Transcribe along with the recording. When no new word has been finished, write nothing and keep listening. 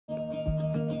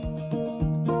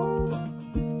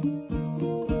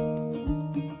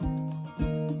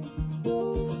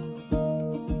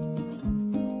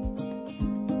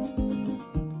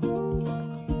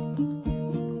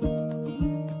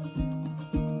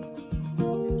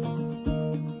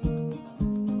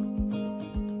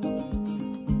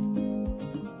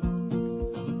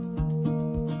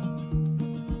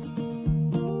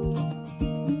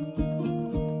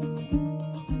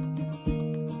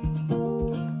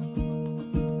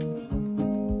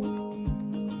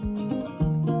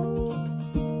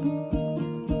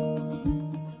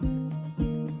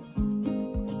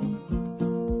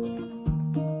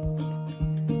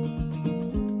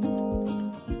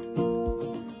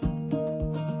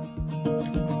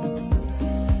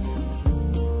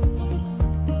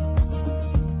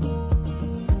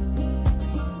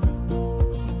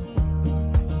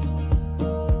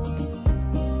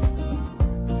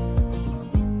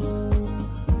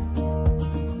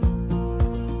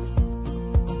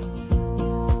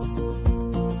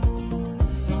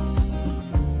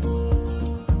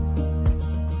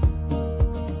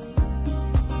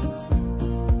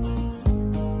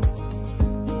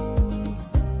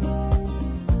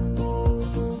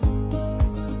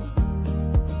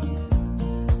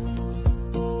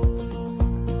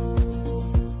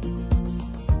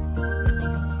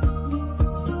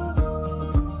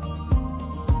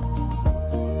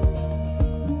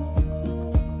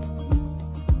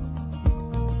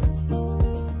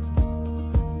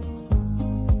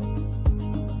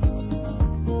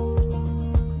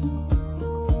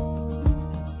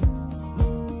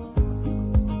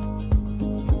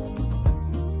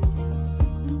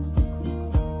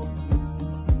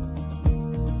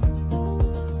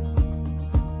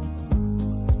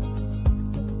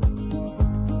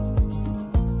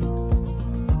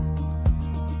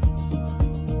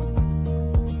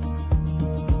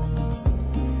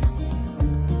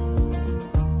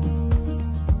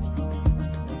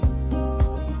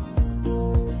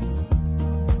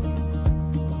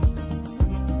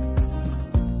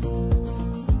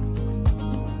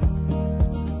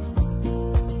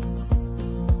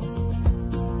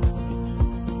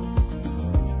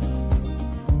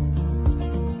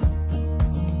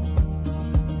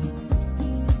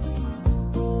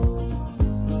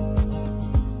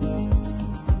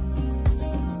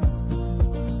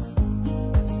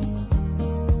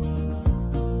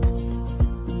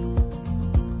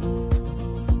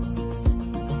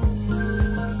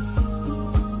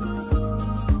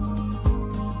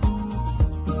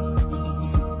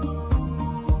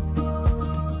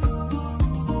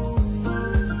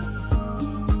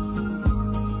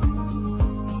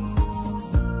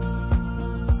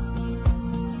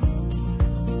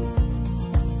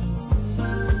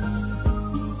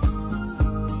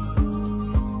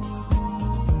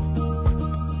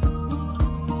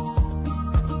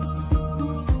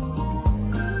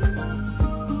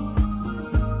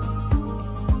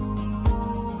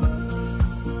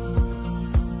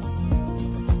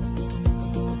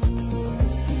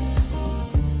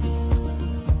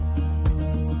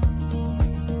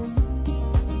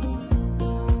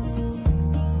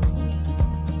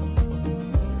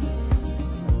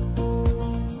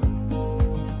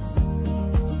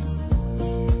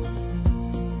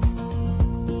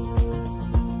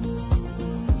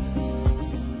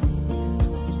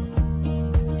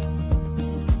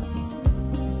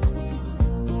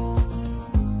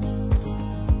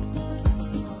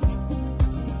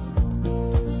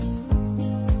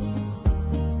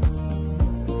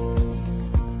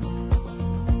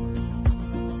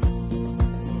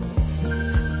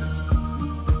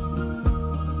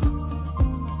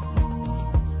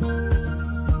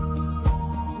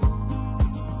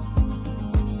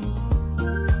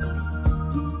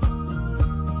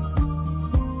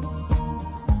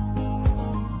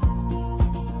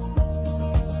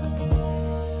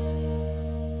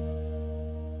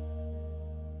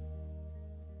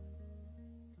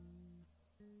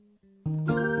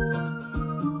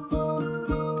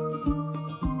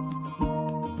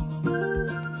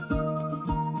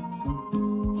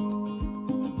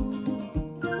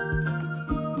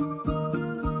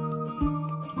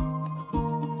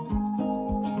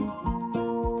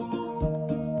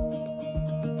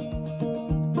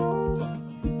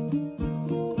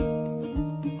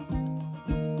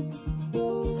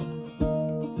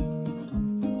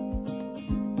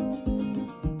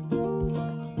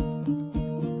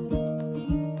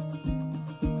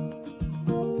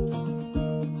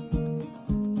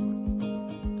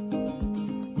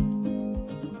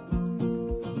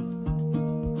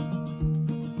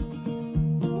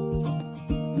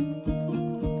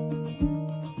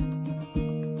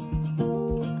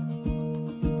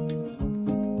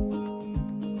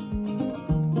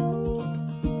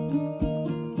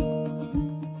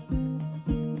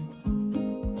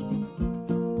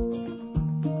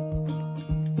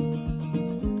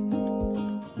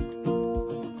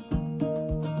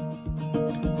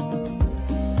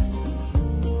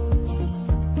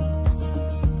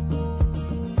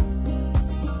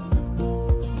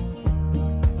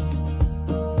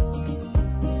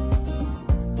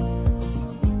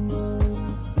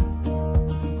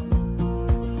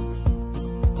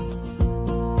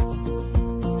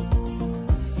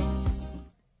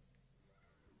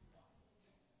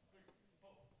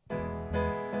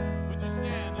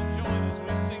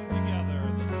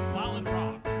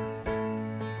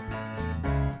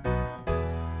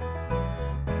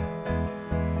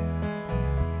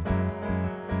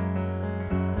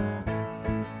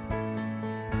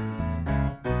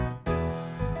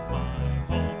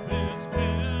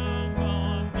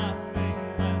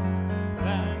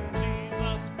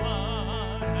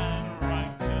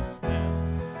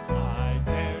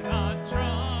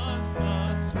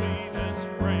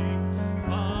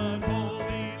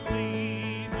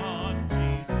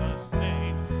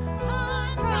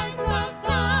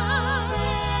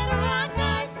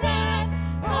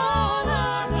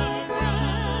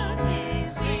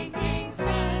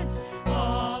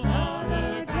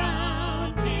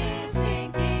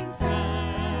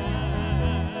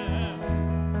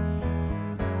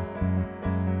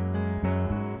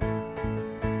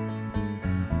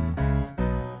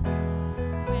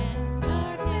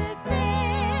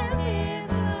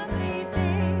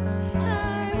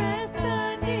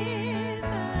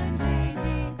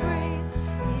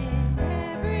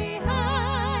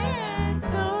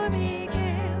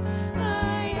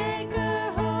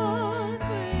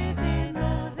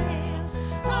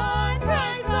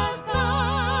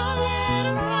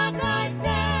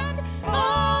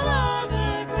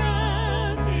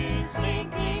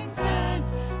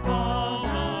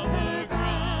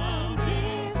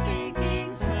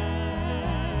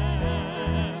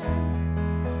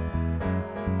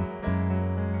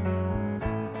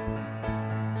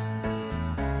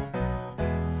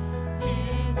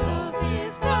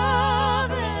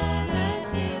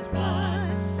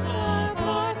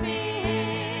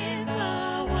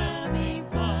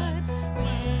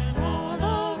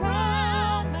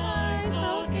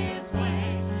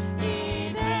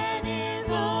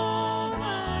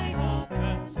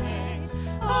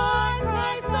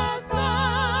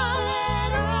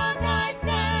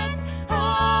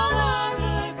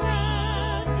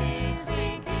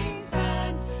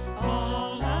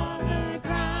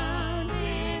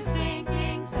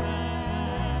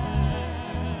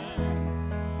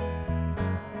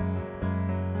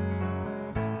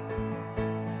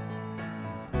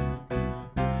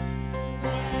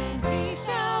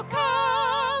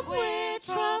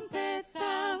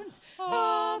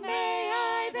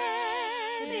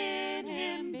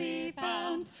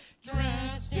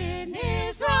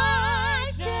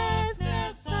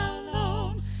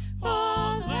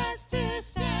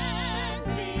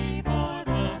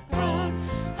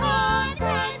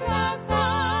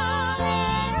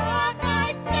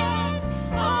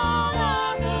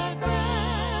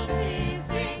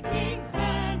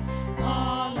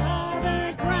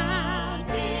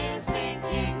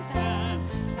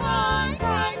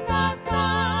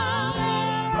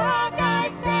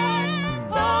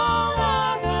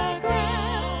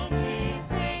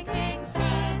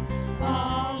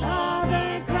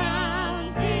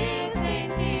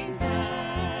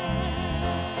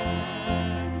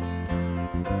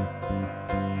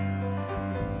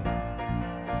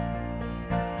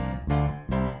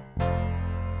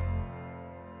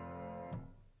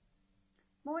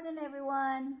morning,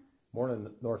 everyone. Morning,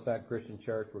 Northside Christian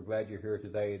Church. We're glad you're here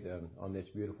today on this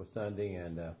beautiful Sunday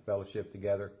and fellowship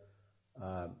together.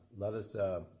 Let us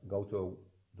go to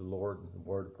the Lord in a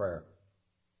word of prayer.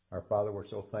 Our Father, we're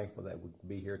so thankful that we can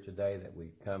be here today, that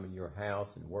we come in your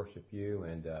house and worship you,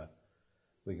 and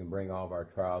we can bring all of our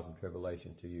trials and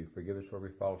tribulation to you. Forgive us where we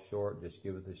fall short. Just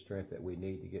give us the strength that we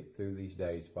need to get through these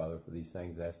days, Father, for these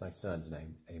things. That's my Son's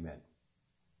name. Amen.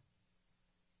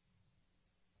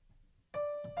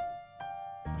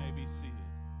 You may be seated.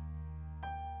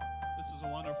 This is a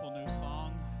wonderful new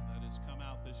song that has come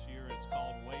out this year. It's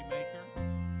called Waymaker,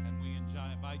 and we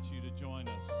invite you to join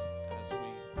us as we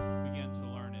begin to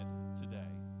learn it today.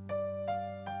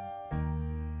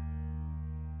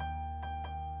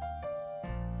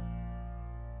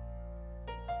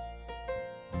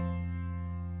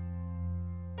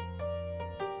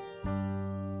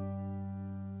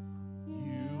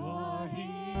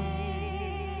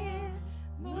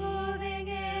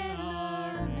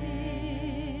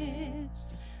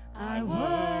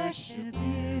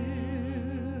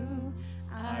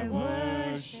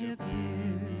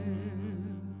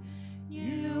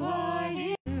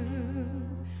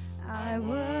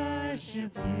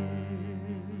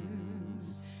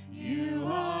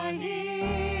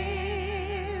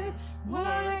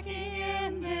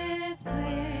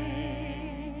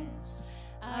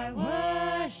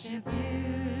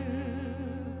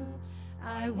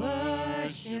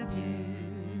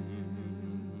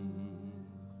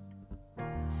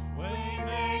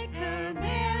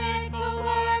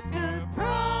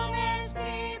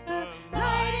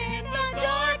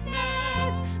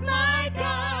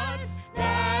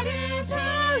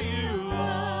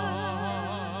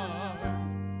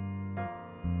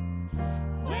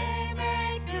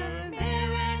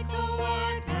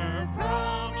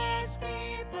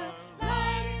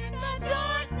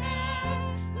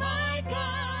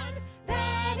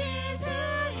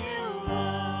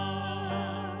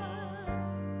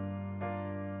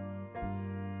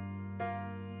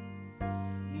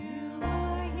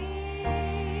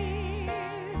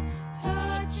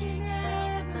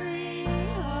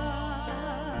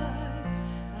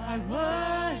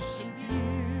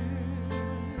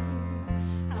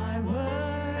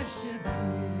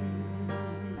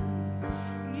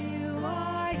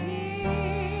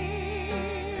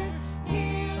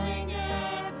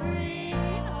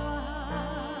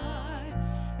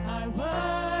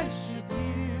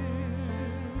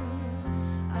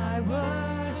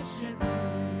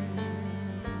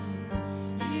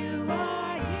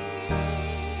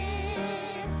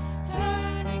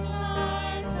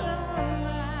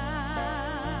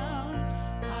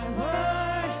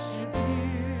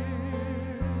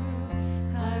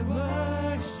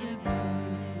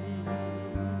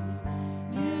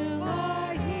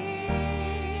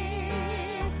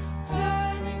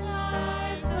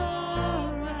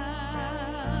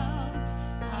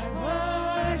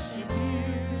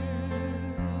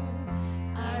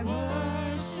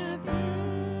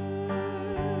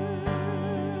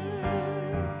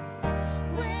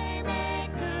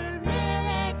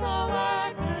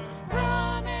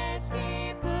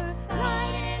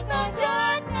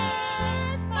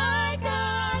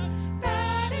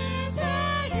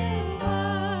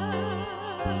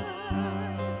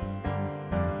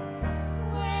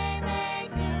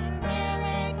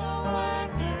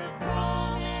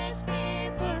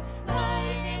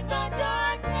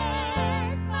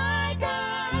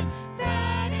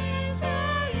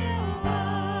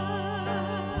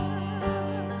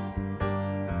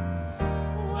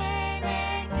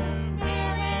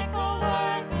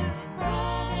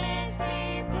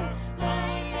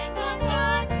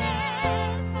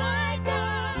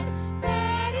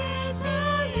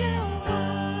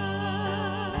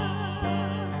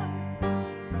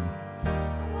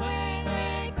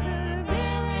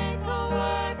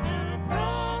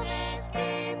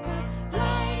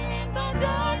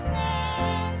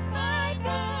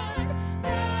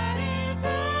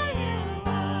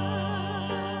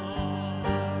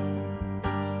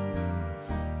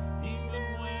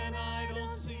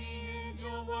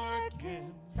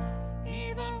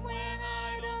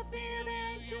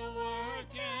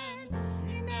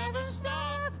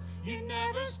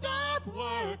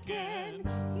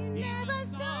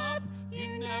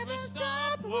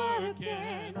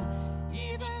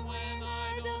 Even when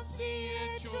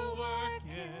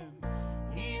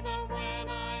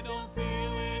I don't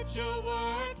feel it,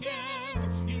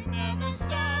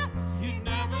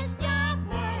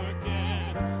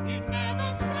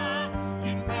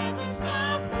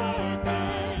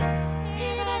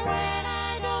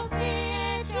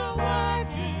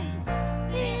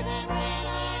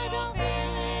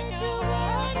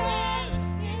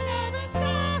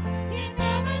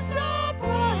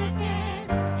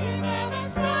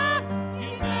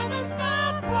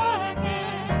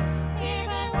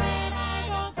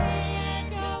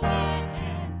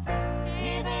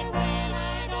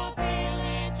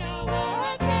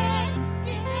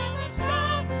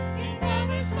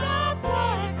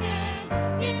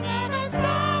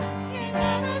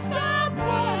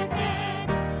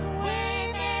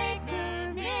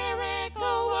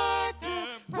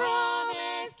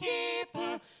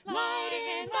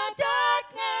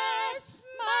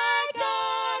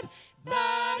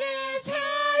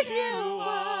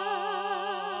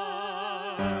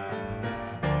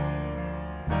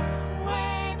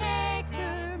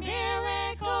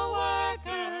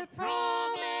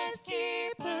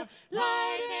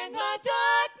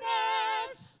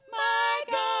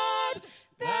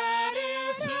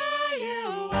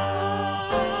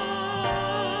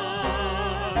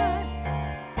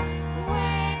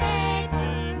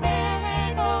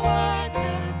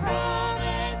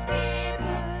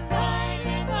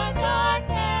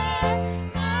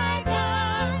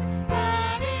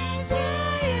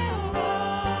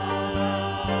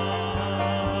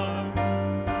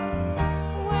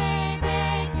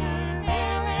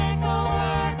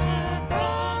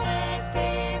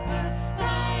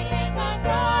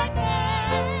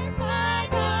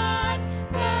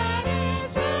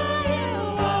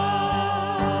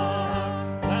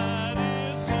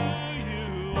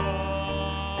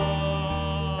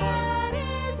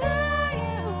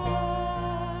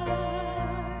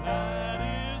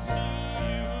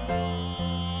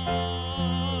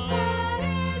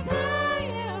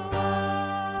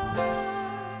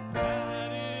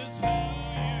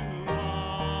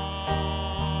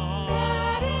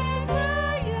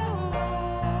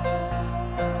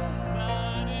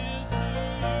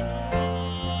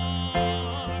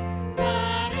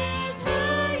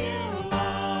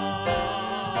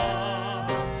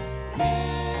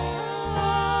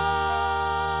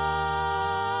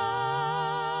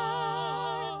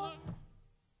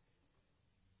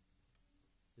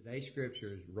 Today's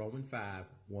scripture is Romans 5,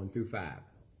 1 through 5.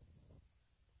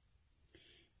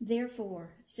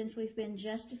 Therefore, since we've been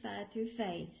justified through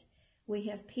faith, we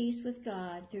have peace with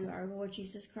God through our Lord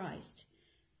Jesus Christ,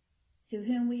 through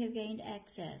whom we have gained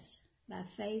access by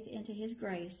faith into his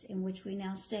grace in which we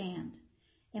now stand,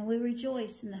 and we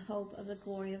rejoice in the hope of the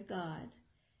glory of God.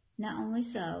 Not only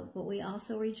so, but we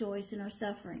also rejoice in our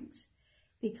sufferings,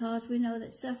 because we know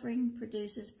that suffering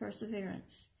produces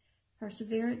perseverance,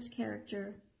 perseverance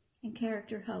character, and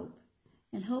character hope.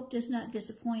 And hope does not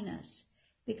disappoint us,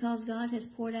 because God has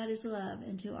poured out his love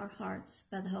into our hearts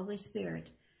by the Holy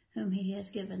Spirit, whom he has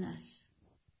given us.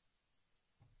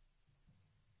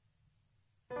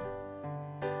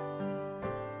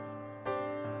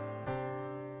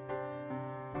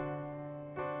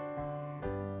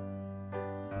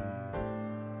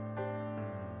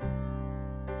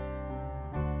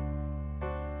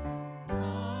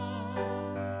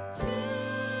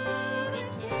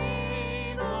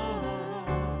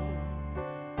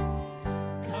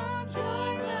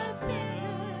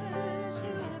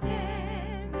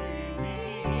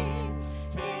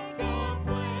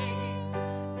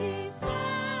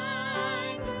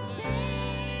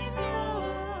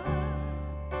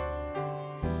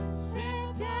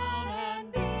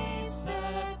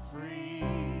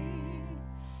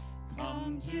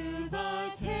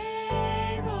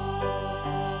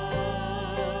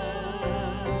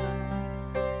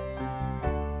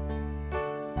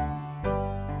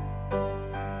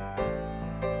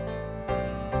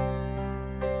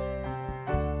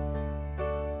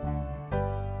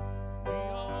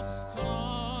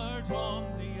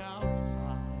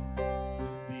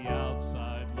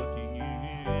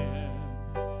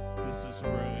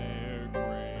 Where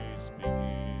grace begins.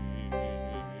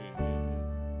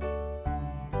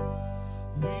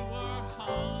 We were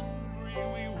hungry,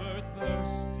 we were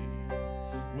thirsty,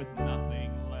 with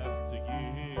nothing left to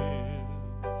give.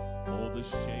 Oh, the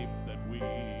shape that we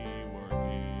were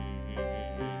in.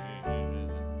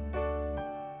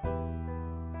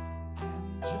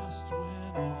 And just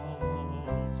when all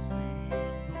hope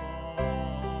seemed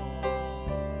lost,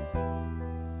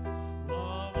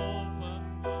 love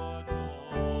opened the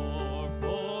door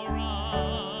for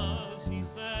us. He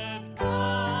said,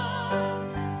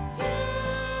 come to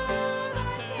the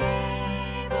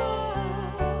table.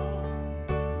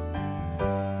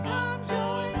 Come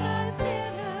join the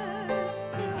sinners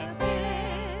who have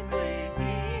been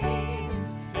redeemed.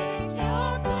 Take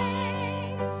your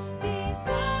place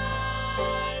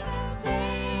beside the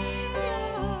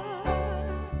Savior.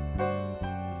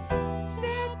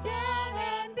 Sit down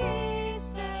and be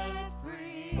set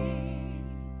free.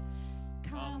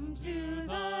 Come to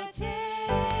the table.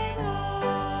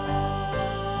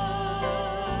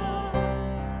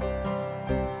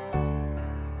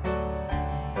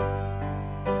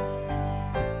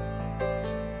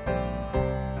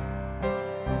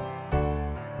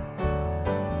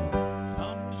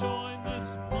 Come join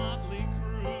this motley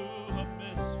crew of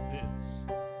misfits,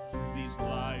 these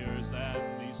liars and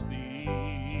these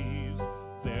thieves.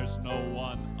 There's no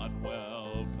one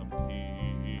unwelcome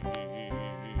here.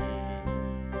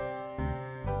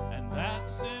 And that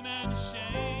sin and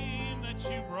shame that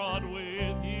you brought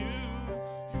with you,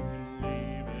 you can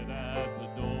leave it at the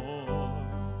door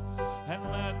and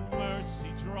let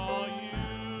mercy draw you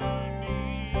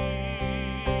near.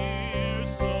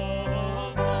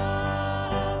 So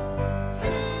come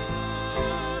to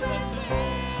the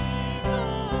table.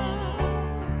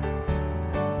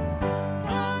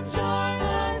 Come join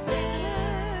the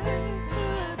sinners who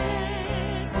have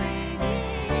been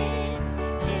redeemed.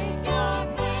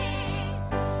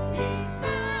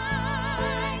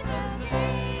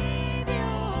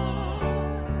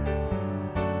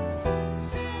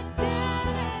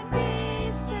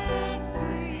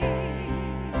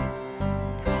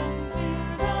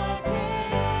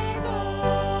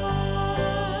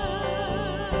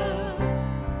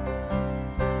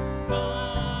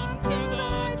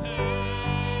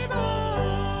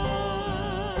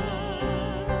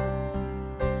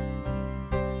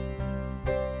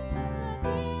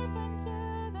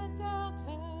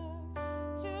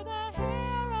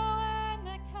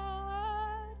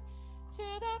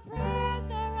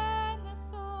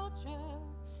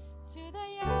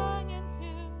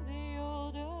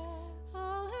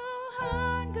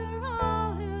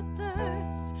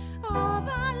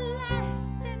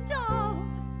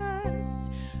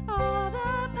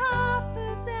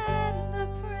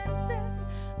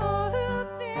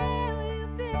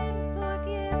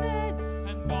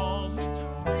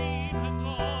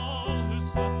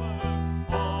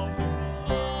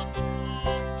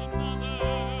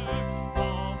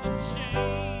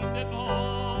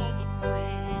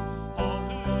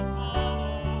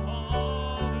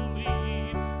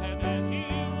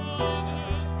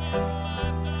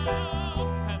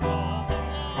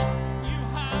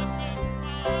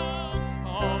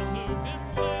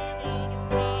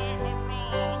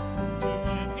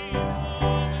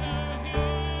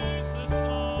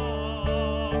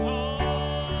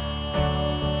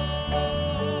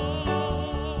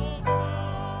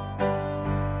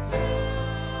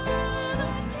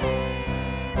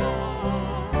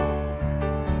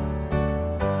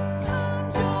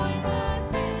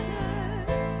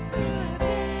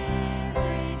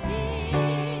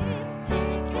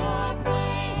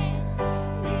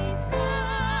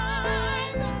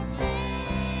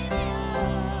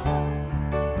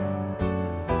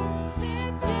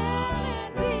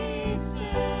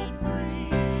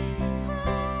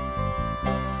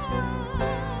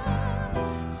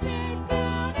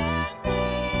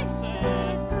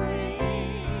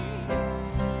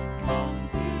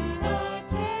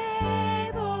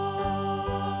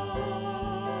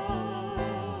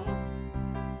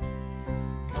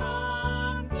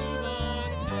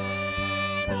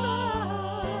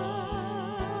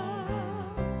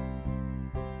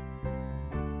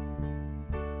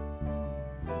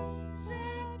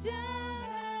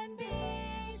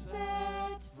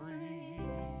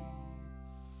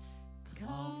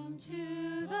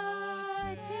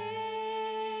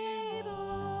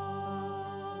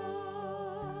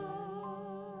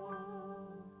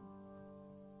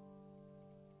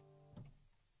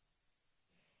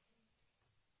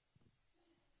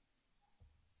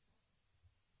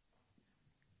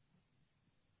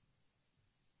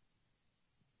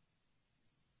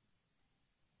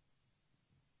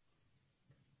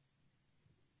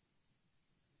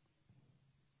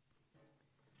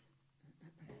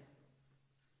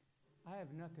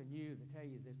 have nothing new to tell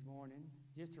you this morning,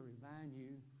 just to remind you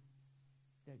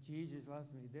that Jesus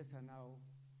loves me. This I know,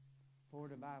 for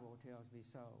the Bible tells me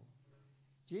so.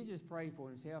 Jesus prayed for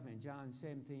himself in John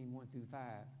 17, 1 through 5.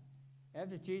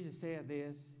 After Jesus said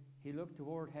this, he looked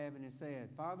toward heaven and said,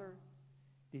 Father,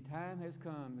 the time has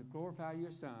come to glorify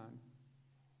your Son,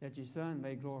 that your Son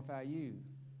may glorify you.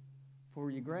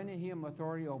 For you granted him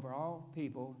authority over all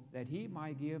people, that he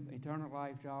might give eternal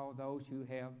life to all those who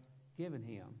have given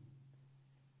him.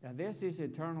 Now this is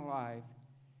eternal life,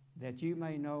 that you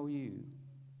may know you,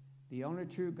 the only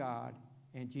true God,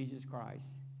 and Jesus Christ,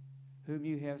 whom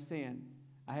you have sent.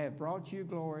 I have brought you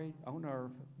glory on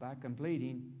earth by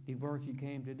completing the work you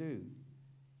came to do.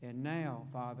 And now,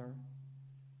 Father,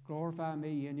 glorify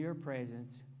me in your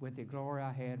presence with the glory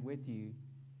I had with you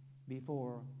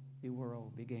before the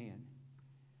world began.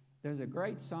 There's a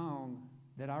great song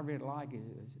that I really like.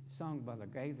 It's sung by the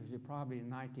Gaithers, probably in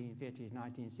the 1950s,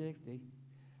 1960s,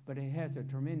 but it has a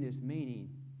tremendous meaning.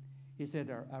 He said,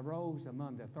 I rose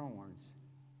among the thorns.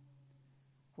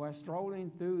 While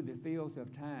strolling through the fields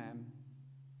of time,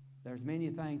 there's many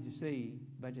things to see,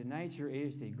 but the nature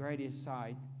is the greatest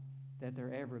sight that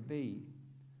there ever be.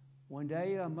 One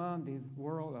day among the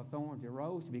world of thorns, the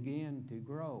rose began to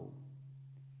grow.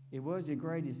 It was the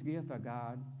greatest gift of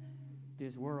God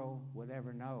this world would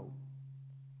ever know.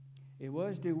 It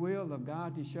was the will of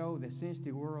God to show that since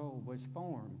the world was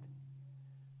formed,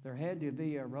 there had to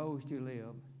be a rose to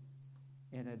live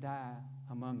and a die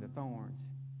among the thorns.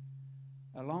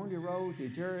 Along the road to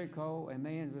Jericho, a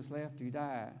man was left to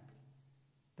die.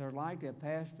 Their light that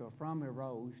passed from a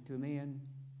rose to men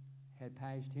had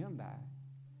passed him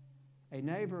by. A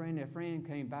neighbor and a friend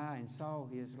came by and saw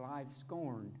his life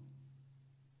scorned.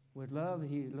 With love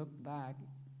he looked back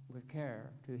with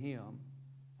care to him,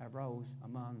 a rose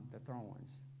among the thorns.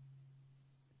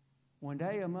 One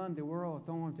day among the world of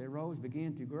thorns, a rose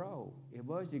began to grow. It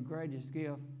was the greatest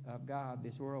gift of God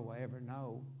this world will ever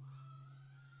know.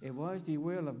 It was the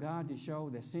will of God to show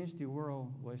that since the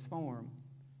world was formed,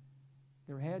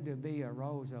 there had to be a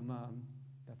rose among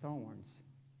the thorns.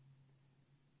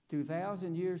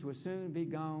 2,000 years will soon be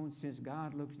gone since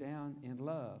God looks down in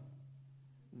love.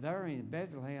 There in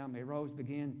Bethlehem, a rose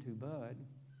began to bud.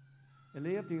 It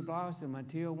lived to blossom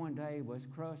until one day was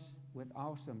crushed with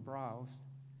awesome frost,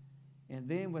 and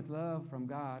then with love from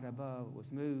God above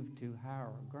was moved to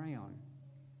higher ground.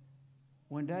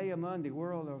 One day among the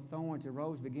world of thorns, a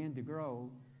rose began to grow.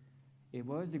 It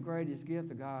was the greatest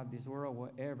gift of God this world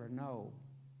will ever know.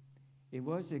 It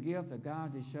was the gift of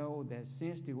God to show that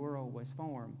since the world was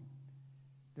formed,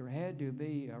 there had to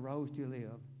be a rose to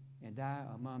live and die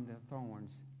among the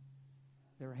thorns.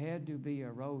 There had to be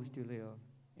a rose to live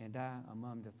and die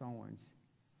among the thorns.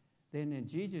 Then in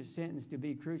Jesus' sentence to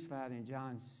be crucified in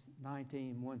John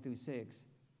 19, 1 through 6.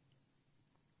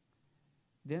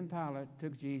 Then Pilate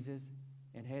took Jesus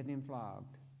and had him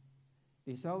flogged.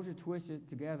 The soldier twisted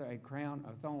together a crown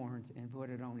of thorns and put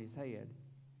it on his head.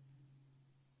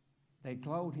 They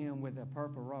clothed him with a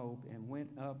purple robe and went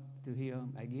up to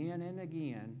him again and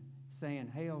again,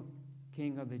 saying, Hail,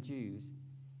 King of the Jews.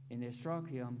 And they struck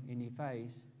him in the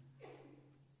face.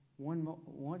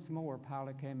 Once more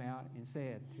Pilate came out and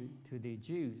said to the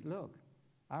Jews, Look,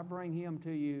 I bring him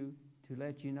to you to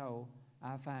let you know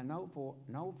I find no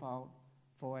fault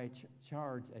for a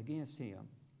charge against him.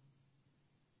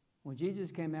 When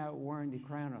Jesus came out wearing the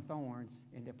crown of thorns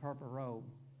and the purple robe,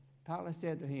 Pilate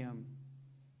said to him,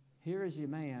 Here is your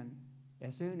man.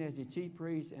 As soon as the chief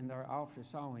priests and their officers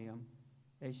saw him,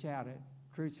 they shouted,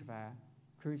 Crucify,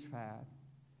 crucify.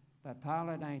 But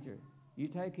Pilate answered, You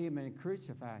take him and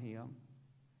crucify him.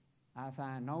 I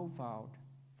find no fault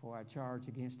for a charge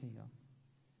against him.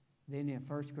 Then in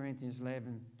 1 Corinthians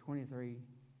 11, 23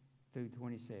 through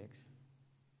 26.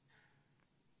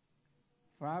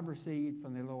 For I received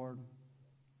from the Lord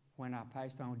when I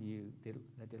passed on to you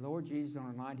that the Lord Jesus,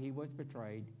 on the night he was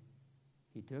betrayed,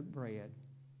 he took bread,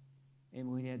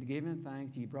 and when he had given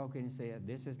thanks, he broke it and said,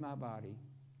 This is my body,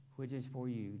 which is for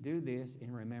you. Do this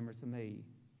in remembrance of me.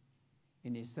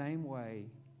 In the same way,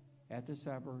 at the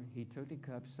supper, he took the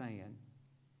cup, saying,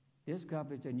 This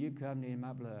cup is the new covenant in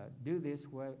my blood. Do this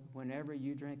whenever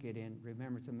you drink it in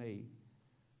remembrance of me.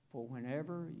 For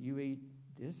whenever you eat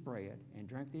this bread and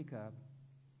drink the cup,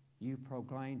 you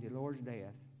proclaim the Lord's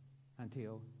death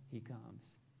until he comes.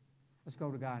 Let's go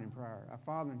to God in prayer. Our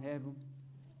Father in heaven,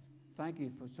 thank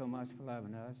you so much for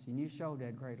loving us. And you showed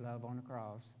that great love on the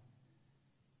cross,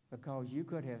 because you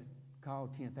could have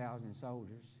called 10,000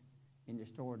 soldiers and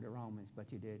destroyed the Romans,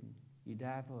 but you didn't. You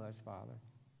died for us, Father.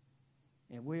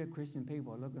 And we, as Christian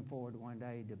people, are looking forward to one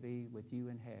day to be with you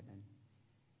in heaven.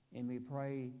 And we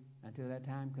pray until that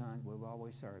time comes, we will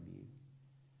always serve you.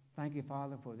 Thank you,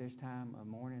 Father, for this time of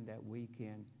morning that we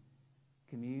can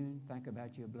commune, think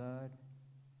about your blood.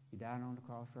 You died on the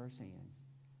cross for our sins.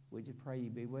 We just pray you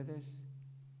be with us,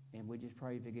 and we just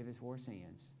pray you forgive us for our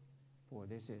sins. For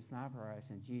this is my prayer.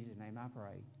 In Jesus' name I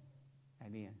pray.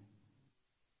 Amen.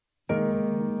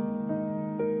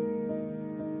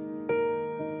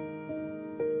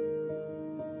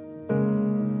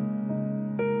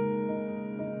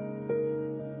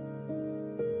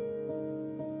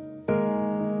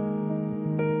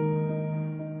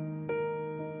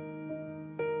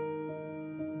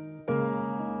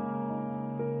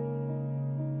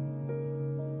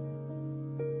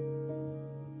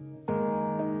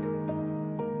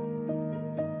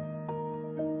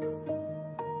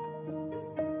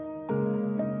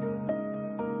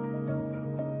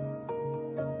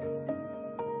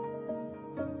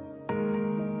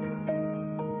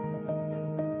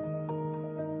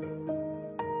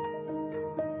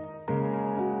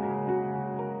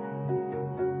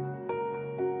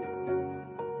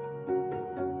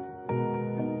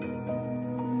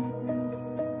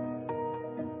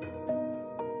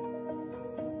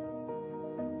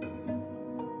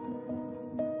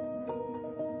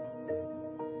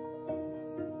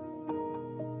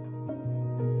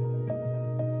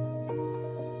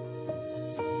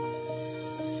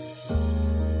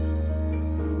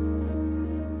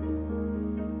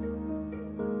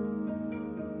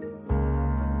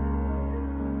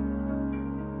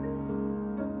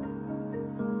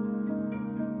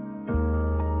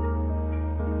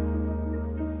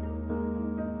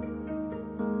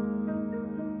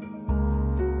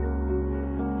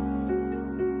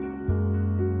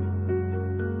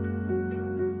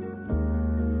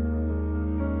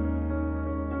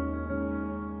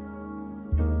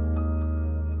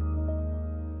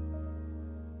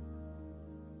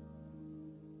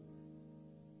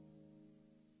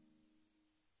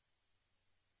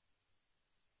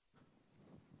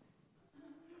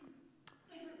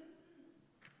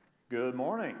 Good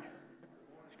morning.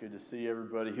 It's good to see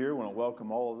everybody here. I want to welcome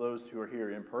all of those who are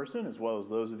here in person, as well as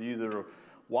those of you that are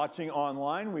watching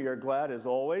online. We are glad, as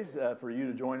always, for you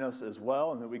to join us as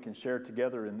well, and that we can share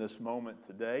together in this moment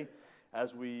today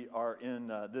as we are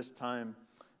in this time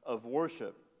of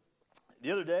worship.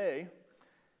 The other day,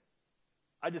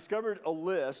 I discovered a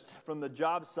list from the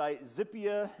job site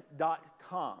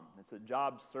Zippia.com. It's a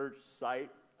job search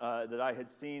site that I'd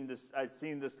seen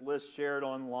this list shared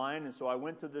online, and so I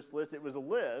went to this list. It was a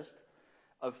list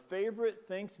of favorite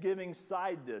Thanksgiving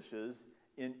side dishes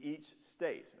in each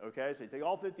state. Okay, so you take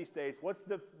all 50 states. What's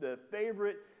the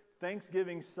favorite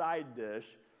Thanksgiving side dish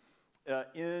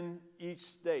in each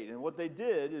state? And what they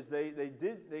did is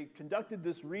they conducted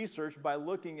this research by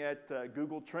looking at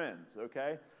Google Trends.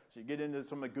 Okay, so you get into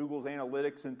some of Google's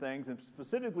analytics and things, and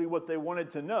specifically what they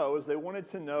wanted to know is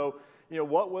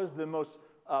what was the most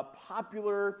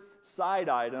popular side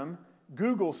item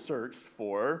Google searched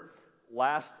for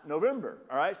last November.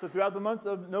 All right, so throughout the month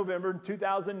of November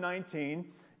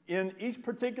 2019, in each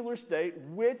particular state,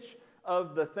 which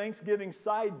of the Thanksgiving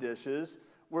side dishes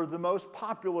were the most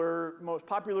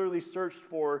popularly searched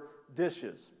for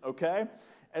dishes, okay?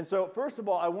 And so first of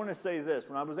all, I want to say this.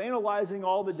 When I was analyzing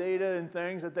all the data and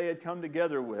things that they had come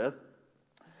together with,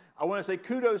 I want to say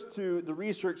kudos to the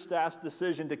research staff's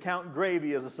decision to count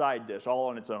gravy as a side dish all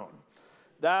on its own.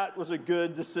 That was a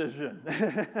good decision.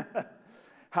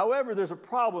 However, there's a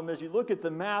problem as you look at the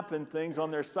map and things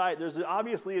on their site. There's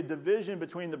obviously a division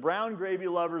between the brown gravy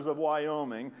lovers of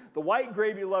Wyoming, the white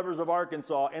gravy lovers of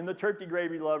Arkansas, and the turkey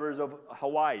gravy lovers of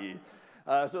Hawaii.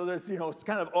 So there's, it's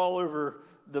kind of all over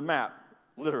the map,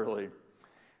 literally.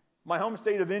 My home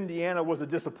state of Indiana was a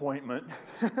disappointment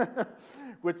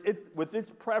with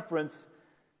its preference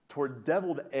toward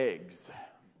deviled eggs.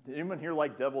 Did anyone here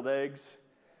like deviled eggs?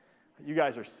 You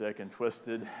guys are sick and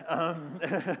twisted. I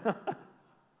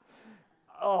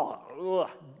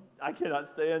cannot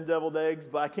stand deviled eggs,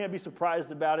 but I can't be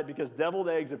surprised about it because deviled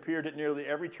eggs appeared at nearly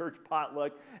every church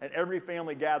potluck and every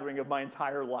family gathering of my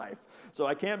entire life. So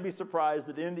I can't be surprised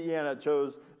that Indiana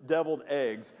chose deviled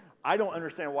eggs. I don't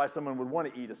understand why someone would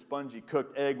want to eat a spongy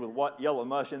cooked egg with yellow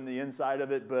mush in the inside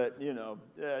of it, but,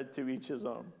 to each his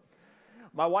own.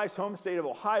 My wife's home state of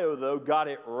Ohio, though, got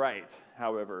it right,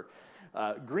 however.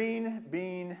 Green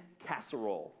bean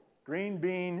casserole. Green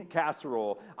bean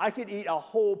casserole. I could eat a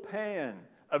whole pan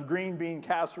of green bean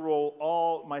casserole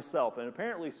all myself, and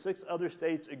apparently 6 other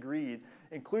states agreed,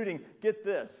 including, get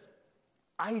this,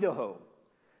 Idaho.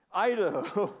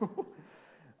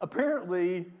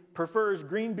 Apparently prefers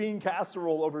green bean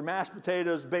casserole over mashed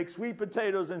potatoes, baked sweet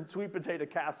potatoes, and sweet potato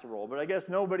casserole. But I guess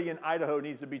nobody in Idaho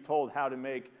needs to be told how to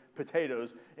make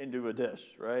potatoes into a dish,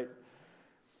 right?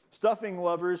 Stuffing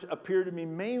lovers appear to be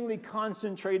mainly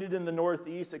concentrated in the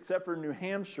Northeast, except for New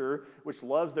Hampshire, which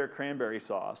loves their cranberry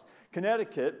sauce,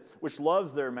 Connecticut, which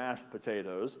loves their mashed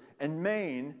potatoes, and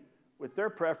Maine, with their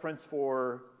preference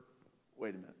for,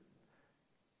 wait a minute,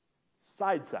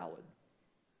 side salad.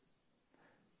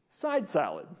 Side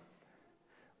salad.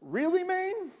 Really,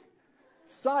 Maine?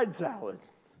 Side salad.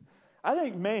 I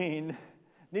think Maine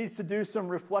needs to do some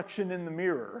reflection in the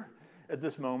mirror at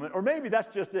this moment. Or maybe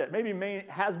that's just it. Maybe Maine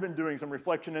has been doing some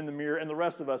reflection in the mirror, and the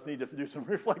rest of us need to do some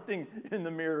reflecting in the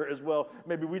mirror as well.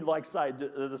 Maybe we'd like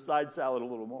the side salad a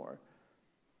little more.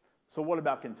 So what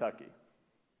about Kentucky?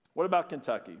 What about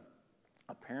Kentucky?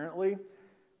 Apparently,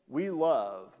 we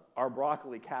love our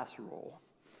broccoli casserole.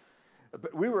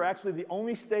 But we were actually the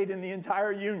only state in the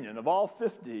entire union of all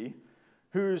 50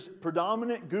 whose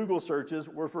predominant Google searches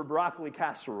were for broccoli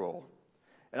casserole.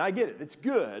 And I get it. It's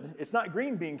good. It's not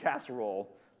green bean casserole,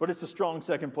 but it's a strong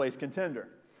second place contender.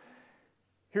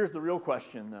 Here's the real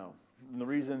question, though, and the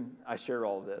reason I share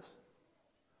all of this.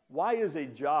 Why is a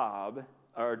job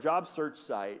or a job search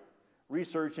site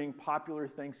researching popular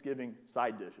Thanksgiving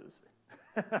side dishes?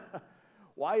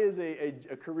 Why is a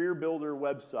career builder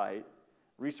website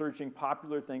researching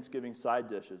popular Thanksgiving side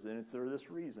dishes? And it's for this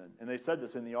reason. And they said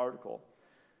this in the article.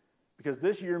 Because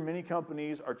this year, many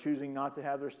companies are choosing not to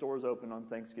have their stores open on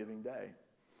Thanksgiving Day.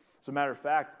 As a matter of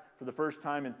fact, for the first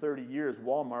time in 30 years,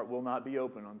 Walmart will not be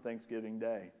open on Thanksgiving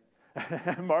Day.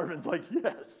 Marvin's like,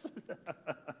 yes.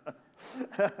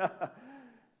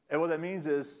 And what that means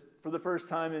is, for the first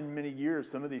time in many years,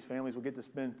 some of these families will get to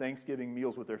spend Thanksgiving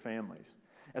meals with their families.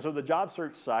 And so the job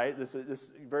search site, this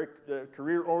very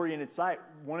career-oriented site,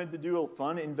 wanted to do a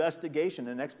fun investigation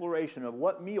and exploration of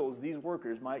what meals these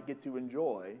workers might get to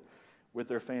enjoy with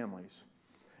their families.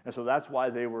 And so that's why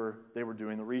they were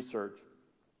doing the research.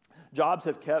 Jobs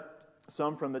have kept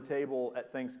some from the table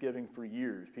at Thanksgiving for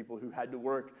years. People who had to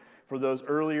work for those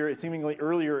seemingly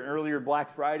earlier Black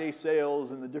Friday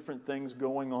sales and the different things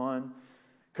going on.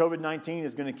 COVID-19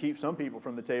 is going to keep some people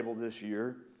from the table this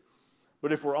year.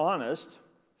 But if we're honest,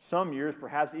 some years,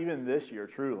 perhaps even this year,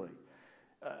 truly,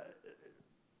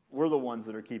 we're the ones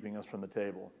that are keeping us from the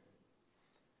table,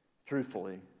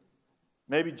 truthfully.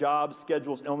 Maybe jobs,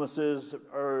 schedules, illnesses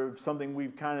are something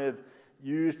we've kind of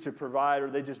used to provide, or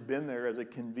they've just been there as a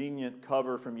convenient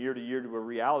cover from year to year to a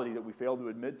reality that we fail to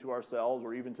admit to ourselves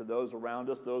or even to those around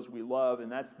us, those we love,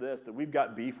 and that's this, that we've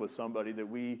got beef with somebody that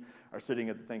we are sitting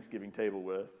at the Thanksgiving table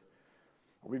with.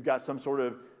 We've got some sort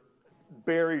of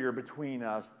barrier between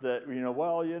us that, and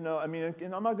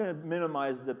I'm not going to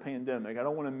minimize the pandemic. I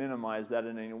don't want to minimize that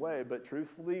in any way, but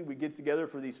truthfully, we get together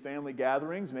for these family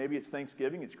gatherings. Maybe it's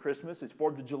Thanksgiving, it's Christmas, it's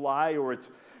 4th of July, or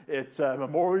it's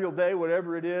Memorial Day,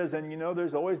 whatever it is, and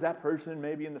there's always that person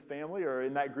maybe in the family or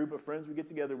in that group of friends we get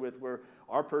together with where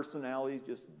our personalities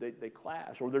just, they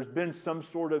clash, or there's been some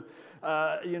sort of,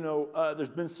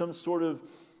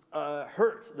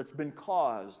 hurt that's been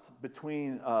caused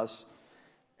between us.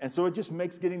 And so it just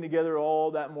makes getting together all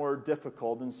that more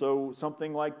difficult. And so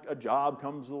something like a job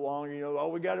comes along,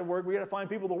 we got to work, we got to find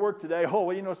people to work today. Oh,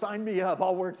 well, sign me up,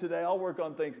 I'll work today, I'll work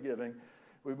on Thanksgiving.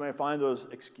 We may find those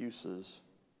excuses.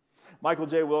 Michael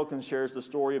J. Wilkins shares the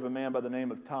story of a man by the name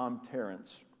of Tom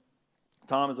Terrence.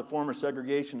 Tom is a former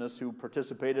segregationist who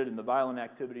participated in the violent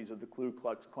activities of the Ku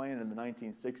Klux Klan in the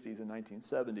 1960s and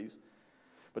 1970s.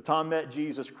 But Tom met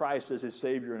Jesus Christ as his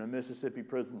Savior in a Mississippi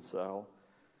prison cell.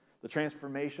 The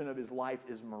transformation of his life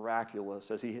is miraculous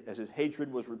as his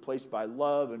hatred was replaced by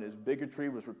love and his bigotry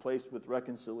was replaced with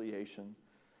reconciliation.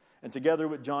 And together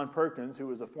with John Perkins, who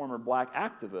was a former black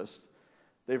activist,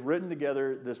 they've written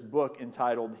together this book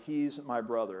entitled He's My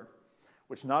Brother,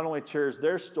 which not only shares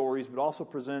their stories but also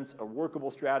presents a workable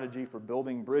strategy for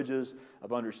building bridges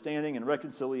of understanding and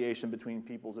reconciliation between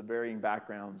peoples of varying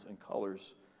backgrounds and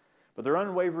colors. But their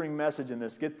unwavering message in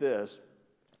this, get this,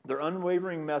 their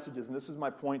unwavering messages, and this is my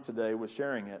point today with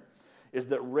sharing it, is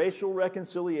that racial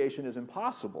reconciliation is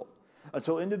impossible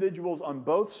until individuals on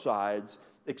both sides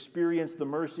experience the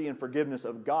mercy and forgiveness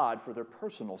of God for their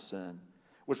personal sin,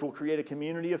 which will create a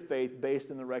community of faith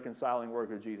based in the reconciling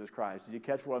work of Jesus Christ. Did you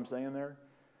catch what I'm saying there?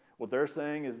 What they're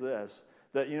saying is this,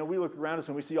 that, we look around us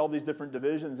and we see all these different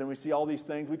divisions and we see all these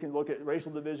things. We can look at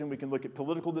racial division, we can look at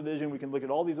political division, we can look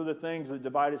at all these other things that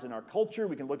divide us in our culture,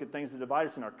 we can look at things that divide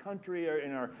us in our country or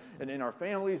in our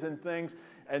families and things.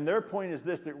 And their point is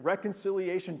this, that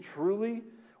reconciliation truly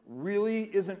really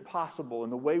isn't possible in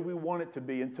the way we want it to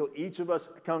be until each of us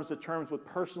comes to terms with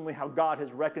personally how God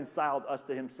has reconciled us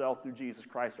to himself through Jesus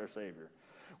Christ our Savior.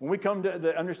 When we come to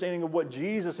the understanding of what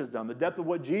Jesus has done, the depth of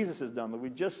what Jesus has done, that we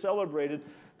just celebrated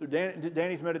through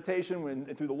Danny's meditation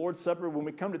and through the Lord's Supper, when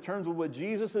we come to terms with what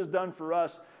Jesus has done for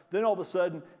us, then all of a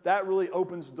sudden that really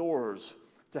opens doors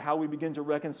to how we begin to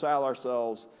reconcile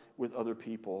ourselves with other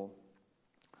people.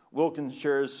 Wilkins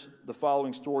shares the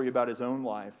following story about his own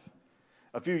life.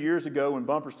 A few years ago, when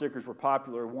bumper stickers were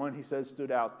popular, one, he says,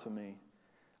 stood out to me.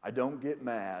 I don't get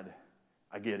mad,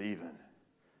 I get even.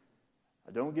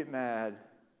 I don't get mad,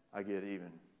 I get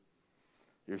even.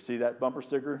 You see that bumper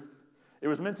sticker? It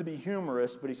was meant to be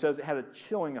humorous, but he says it had a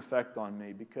chilling effect on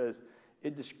me because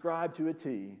it described to a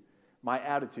T my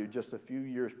attitude just a few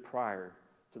years prior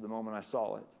to the moment I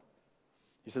saw it.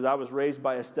 He says, I was raised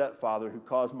by a stepfather who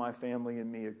caused my family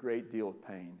and me a great deal of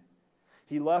pain.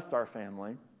 He left our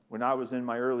family when I was in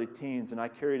my early teens, and I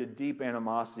carried a deep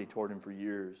animosity toward him for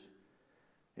years.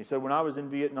 He said, when I was in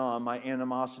Vietnam, my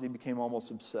animosity became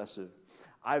almost obsessive.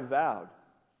 I vowed,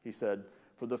 he said,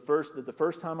 that the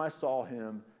first time I saw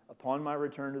him, upon my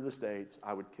return to the States,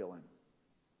 I would kill him.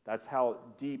 That's how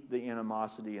deep the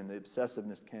animosity and the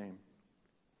obsessiveness came.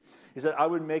 He said, I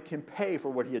would make him pay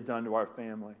for what he had done to our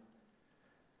family.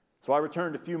 So I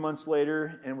returned a few months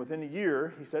later, and within a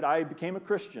year, he said, I became a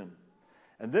Christian.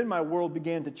 And then my world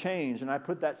began to change, and I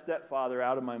put that stepfather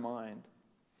out of my mind.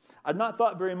 I'd not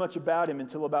thought very much about him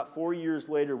until about 4 years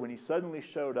later when he suddenly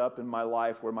showed up in my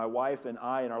life where my wife and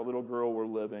I and our little girl were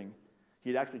living.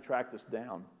 He'd actually tracked us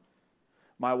down.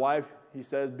 My wife, he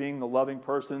says, being the loving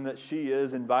person that she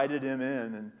is, invited him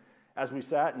in. And as we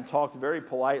sat and talked very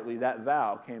politely, that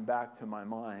vow came back to my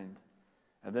mind.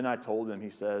 And then I told him,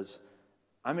 he says,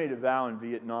 I made a vow in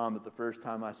Vietnam that the first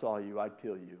time I saw you, I'd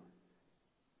kill you.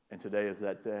 And today is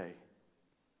that day.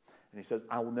 And he says,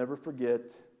 I will never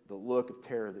forget the look of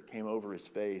terror that came over his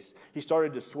face. He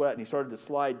started to sweat and he started to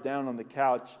slide down on the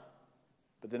couch.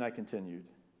 But then I continued.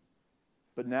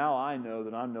 But now I know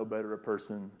that I'm no better a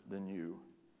person than you.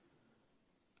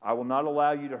 I will not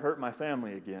allow you to hurt my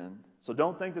family again. So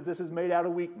don't think that this is made out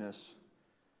of weakness.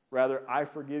 Rather, I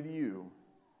forgive you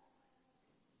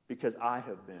because I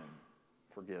have been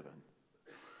forgiven.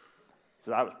 He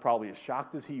said, I was probably as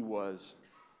shocked as he was.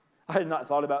 I had not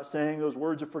thought about saying those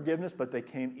words of forgiveness, but they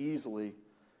came easily.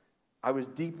 I was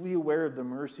deeply aware of the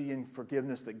mercy and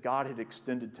forgiveness that God had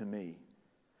extended to me.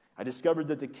 I discovered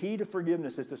that the key to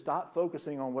forgiveness is to stop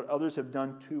focusing on what others have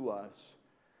done to us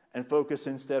and focus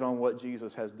instead on what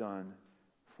Jesus has done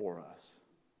for us.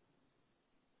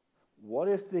 What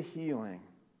if the healing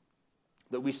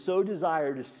that we so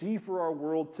desire to see for our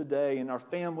world today and our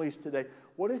families today,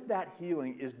 what if that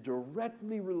healing is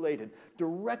directly related,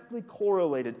 directly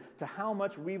correlated to how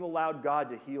much we've allowed God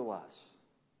to heal us?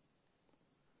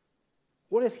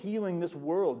 What if healing this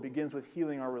world begins with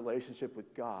healing our relationship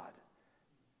with God?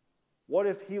 What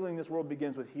if healing this world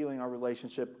begins with healing our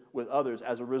relationship with others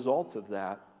as a result of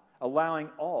that, allowing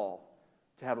all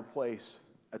to have a place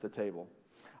at the table?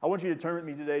 I want you to turn with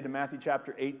me today to Matthew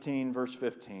chapter 18, verse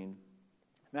 15.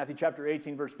 Matthew chapter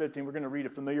 18, verse 15, we're going to read a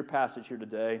familiar passage here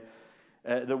today.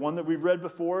 The one that we've read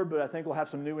before, but I think will have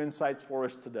some new insights for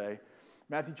us today.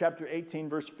 Matthew chapter 18,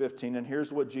 verse 15, and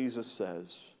here's what Jesus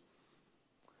says.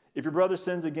 If your brother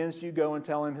sins against you, go and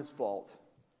tell him his fault.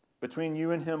 Between you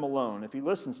and him alone. If he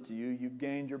listens to you, you've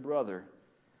gained your brother.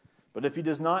 But if he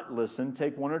does not listen,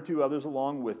 take one or two others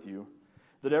along with you,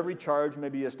 that every charge may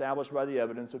be established by the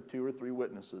evidence of 2 or 3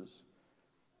 witnesses.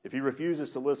 If he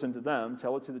refuses to listen to them,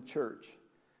 tell it to the church.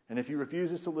 And if he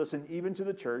refuses to listen even to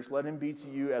the church, let him be to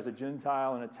you as a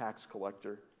Gentile and a tax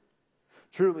collector.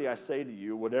 Truly I say to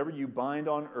you, whatever you bind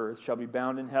on earth shall be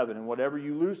bound in heaven, and whatever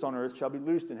you loose on earth shall be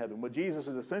loosed in heaven. What Jesus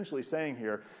is essentially saying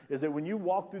here is that when you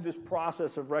walk through this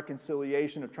process of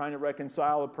reconciliation, of trying to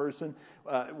reconcile a person,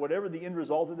 whatever the end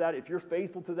result of that, if you're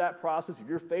faithful to that process, if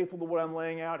you're faithful to what I'm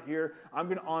laying out here, I'm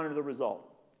going to honor the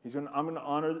result. I'm going to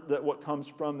honor what comes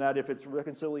from that, if it's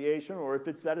reconciliation or if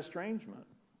it's that estrangement.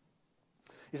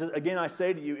 He says, again, I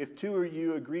say to you, if 2 of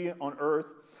you agree on earth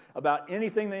about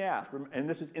anything they ask, and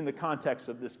this is in the context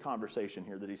of this conversation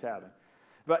here that he's having,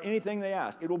 about anything they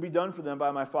ask, it will be done for them by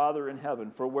my Father in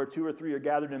heaven, for where 2 or 3 are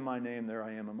gathered in my name, there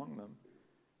I am among them.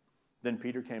 Then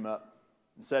Peter came up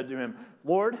and said to him,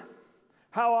 Lord,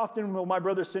 how often will my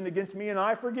brother sin against me and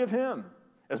I forgive him?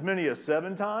 As many as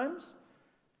 7 times?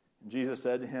 And Jesus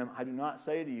said to him, I do not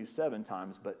say to you 7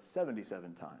 times, but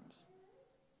 77 times.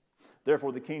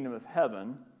 Therefore, the kingdom of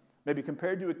heaven may be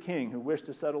compared to a king who wished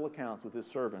to settle accounts with his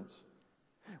servants.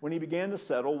 When he began to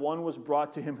settle, one was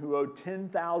brought to him who owed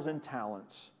 10,000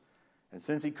 talents. And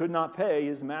since he could not pay,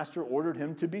 his master ordered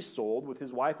him to be sold with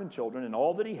his wife and children and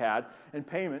all that he had, and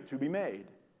payment to be made.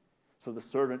 So the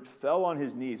servant fell on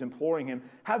his knees, imploring him,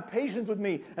 "Have patience with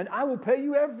me, and I will pay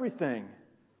you everything."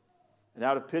 And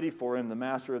out of pity for him, the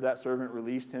master of that servant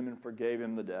released him and forgave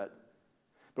him the debt.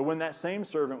 But when that same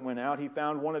servant went out, he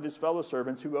found one of his fellow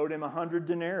servants who owed him 100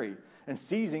 denarii. And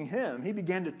seizing him, he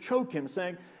began to choke him,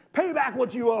 saying, "Pay back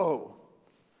what you owe."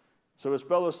 So his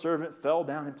fellow servant fell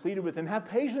down and pleaded with him, "Have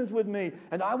patience with me,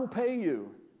 and I will pay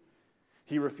you."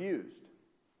 He refused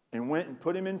and went and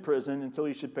put him in prison until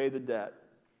he should pay the debt.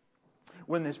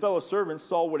 When his fellow servants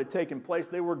saw what had taken place,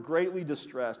 they were greatly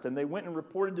distressed, and they went and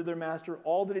reported to their master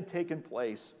all that had taken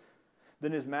place.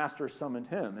 Then his master summoned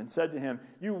him and said to him,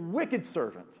 "You wicked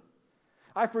servant,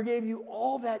 I forgave you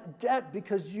all that debt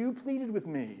because you pleaded with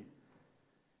me.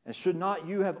 And should not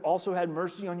you have also had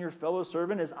mercy on your fellow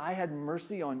servant as I had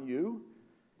mercy on you?"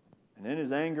 And in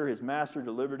his anger, his master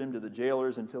delivered him to the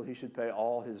jailers until he should pay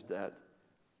all his debt.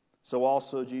 So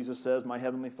also Jesus says, "My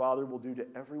heavenly Father will do to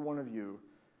every one of you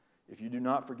if you do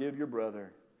not forgive your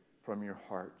brother from your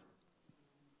heart."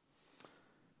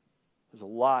 There's a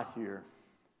lot here.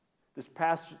 This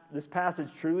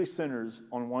passage truly centers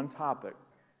on one topic.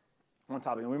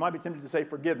 And we might be tempted to say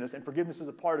forgiveness, and forgiveness is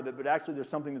a part of it, but actually there's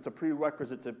something that's a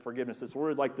prerequisite to forgiveness. It's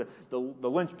sort of like the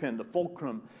linchpin, the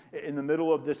fulcrum in the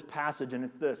middle of this passage, and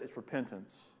it's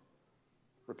repentance.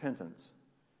 Repentance.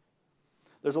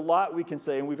 There's a lot we can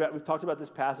say, and we've talked about this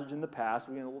passage in the past.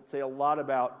 We can say a lot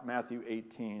about Matthew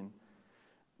 18.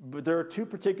 But there are two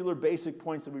particular basic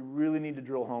points that we really need to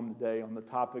drill home today on the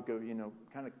topic of,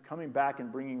 kind of coming back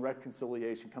and bringing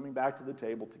reconciliation, coming back to the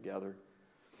table together.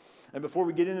 And before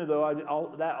we get into that, I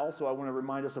want to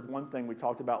remind us of one thing we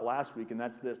talked about last week, and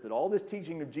that's this, that all this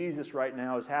teaching of Jesus right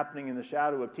now is happening in the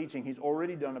shadow of teaching he's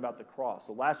already done about the cross.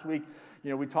 So last week,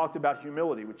 we talked about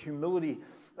humility, which humility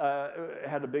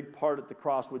had a big part at the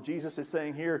cross. What Jesus is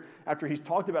saying here, after he's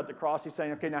talked about the cross, he's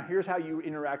saying, okay, now here's how you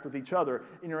interact with each other.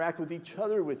 Interact with each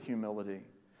other with humility.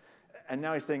 And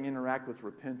now he's saying interact with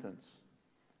repentance.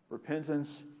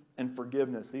 Repentance and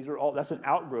forgiveness. That's an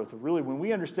outgrowth of really when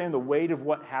we understand the weight of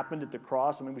what happened at the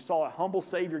cross. I mean, we saw a humble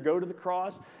Savior go to the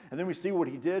cross, and then we see what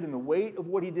he did and the weight of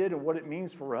what he did and what it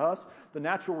means for us. The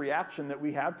natural reaction that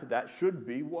we have to that should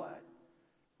be what?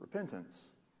 Repentance.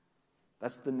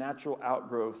 That's the natural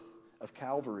outgrowth of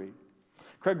Calvary.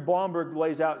 Craig Blomberg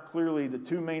lays out clearly the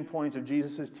two main points of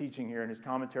Jesus' teaching here in his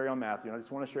commentary on Matthew. And I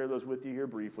just want to share those with you here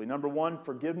briefly. Number one,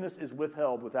 forgiveness is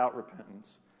withheld without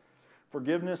repentance.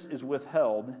 Forgiveness is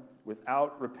withheld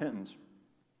without repentance.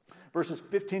 Verses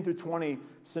 15 through 20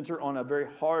 center on a very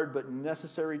hard but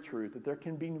necessary truth that there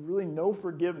can be really no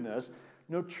forgiveness,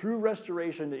 no true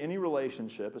restoration to any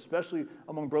relationship, especially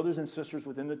among brothers and sisters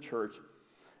within the church,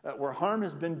 where harm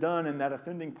has been done and that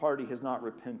offending party has not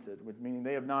repented, meaning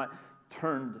they have not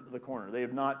turned the corner. They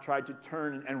have not tried to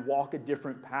turn and walk a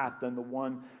different path than the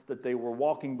one that they were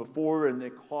walking before, and they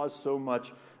caused so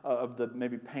much of the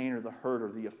maybe pain or the hurt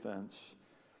or the offense.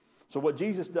 So what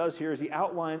Jesus does here is he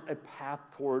outlines a path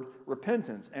toward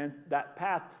repentance, and that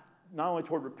path not only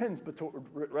toward repentance but toward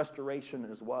restoration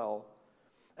as well.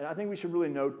 And I think we should really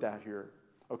note that here.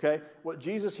 Okay? What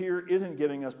Jesus here isn't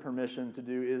giving us permission to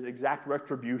do is exact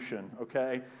retribution,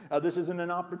 okay? This isn't an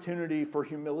opportunity for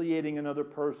humiliating another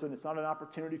person. It's not an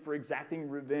opportunity for exacting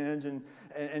revenge and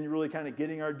really kind of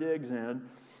getting our digs in.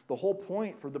 The whole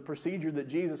point for the procedure that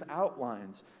Jesus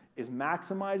outlines is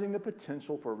maximizing the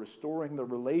potential for restoring the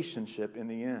relationship in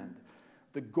the end.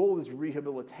 The goal is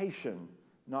rehabilitation,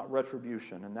 not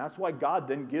retribution. And that's why God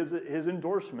then gives it his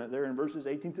endorsement there in verses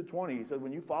 18 to 20. He said,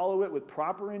 when you follow it with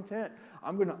proper intent,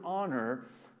 I'm going to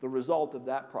honor the result of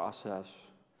that process.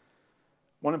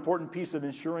 One important piece of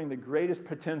ensuring the greatest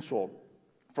potential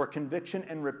for conviction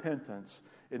and repentance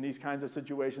in these kinds of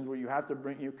situations where you have to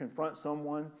confront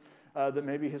someone that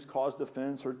maybe has caused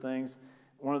offense or things,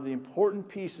 one of the important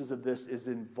pieces of this is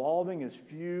involving as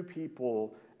few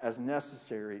people as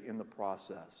necessary in the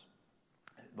process.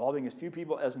 Involving as few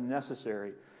people as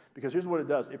necessary. Because here's what it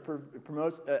does. It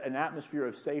promotes an atmosphere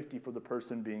of safety for the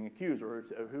person being accused or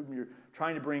whom you're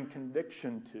trying to bring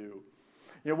conviction to.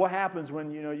 What happens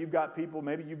when, you've got people,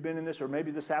 maybe you've been in this or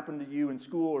maybe this happened to you in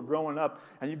school or growing up,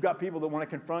 and you've got people that want to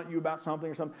confront you about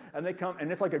something or something, and they come,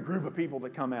 and it's like a group of people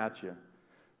that come at you.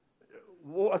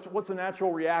 What's the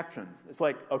natural reaction? It's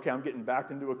like, okay, I'm getting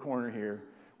backed into a corner here.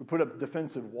 We put up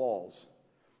defensive walls.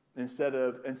 Instead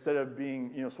of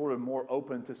being, sort of more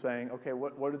open to saying, okay,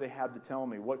 what do they have to tell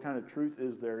me? What kind of truth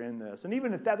is there in this? And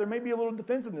even at that, there may be a little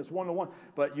defensiveness one-to-one,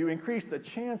 but you increase the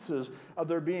chances of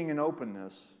there being an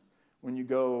openness when you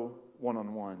go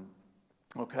one-on-one.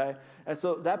 Okay? And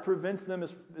so that prevents them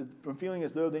from feeling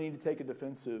as though they need to take a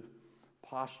defensive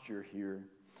posture here.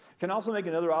 Can also make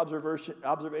another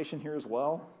observation here as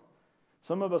well.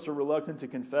 Some of us are reluctant to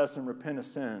confess and repent of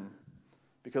sin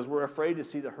because we're afraid to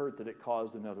see the hurt that it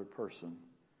caused another person.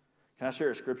 Can I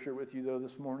share a scripture with you, though,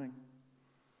 this morning?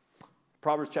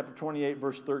 Proverbs chapter 28,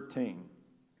 verse 13.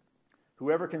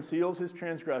 Whoever conceals his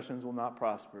transgressions will not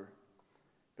prosper,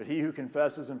 but he who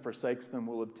confesses and forsakes them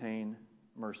will obtain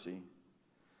mercy.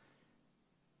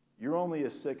 You're only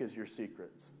as sick as your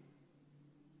secrets.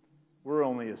 We're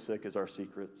only as sick as our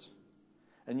secrets.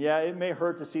 And yeah, it may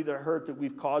hurt to see the hurt that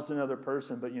we've caused another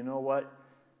person, but you know what?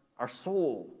 Our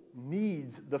soul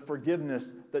needs the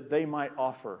forgiveness that they might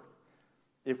offer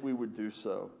if we would do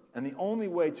so. And the only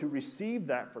way to receive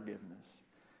that forgiveness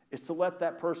is to let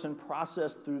that person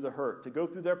process through the hurt, to go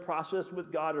through their process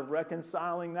with God of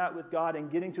reconciling that with God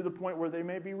and getting to the point where they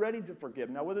may be ready to forgive.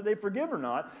 Now, whether they forgive or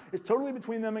not is totally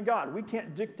between them and God. We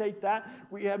can't dictate that.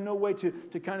 We have no way to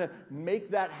kind of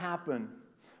make that happen.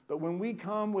 But when we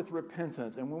come with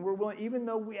repentance and when we're willing, even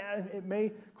though it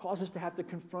may cause us to have to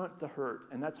confront the hurt,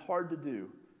 and that's hard to do,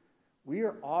 we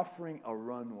are offering a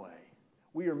runway.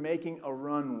 We are making a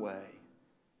runway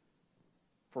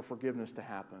for forgiveness to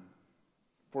happen,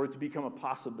 for it to become a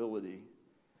possibility.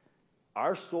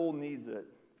 Our soul needs it,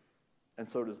 and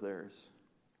so does theirs.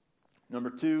 Number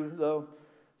two, though,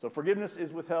 so forgiveness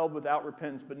is withheld without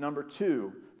repentance, but number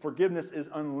two, forgiveness is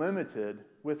unlimited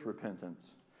with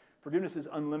repentance. Forgiveness is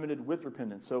unlimited with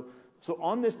repentance. So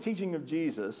on this teaching of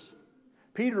Jesus,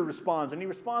 Peter responds, and he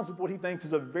responds with what he thinks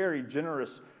is a very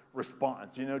generous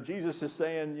response. You know, Jesus is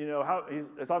saying, you know,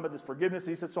 he's talking about this forgiveness.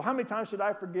 He says, so how many times should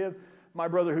I forgive my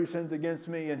brother who sins against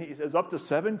me? And he says, up to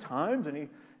 7 times. And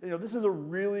this is a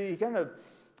really kind of,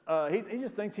 he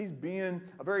just thinks he's being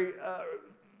a very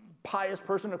pious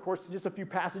person. Of course, just a few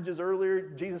passages earlier,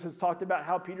 Jesus has talked about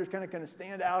how Peter's kind of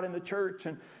stand out in the church,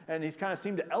 and he's kind of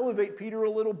seemed to elevate Peter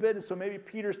a little bit. And so maybe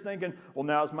Peter's thinking, well,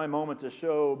 now's my moment to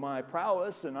show my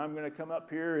prowess, and I'm going to come up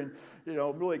here and,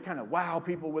 really kind of wow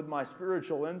people with my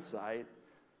spiritual insight.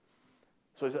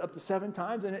 So he's up to 7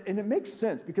 times, and it makes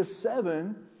sense because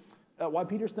 7, why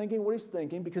Peter's thinking what he's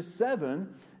thinking, because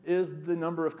 7 is the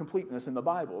number of completeness in the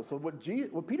Bible. So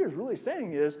what Peter's really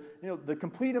saying is, the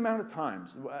complete amount of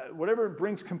times, whatever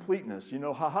brings completeness,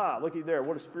 looky there,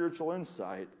 what a spiritual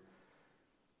insight.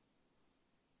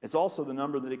 It's also the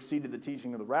number that exceeded the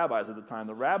teaching of the rabbis at the time.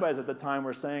 The rabbis at the time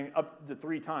were saying up to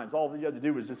 3 times. All you had to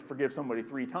do was just forgive somebody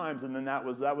 3 times, and then that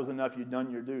was enough. You'd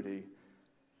done your duty.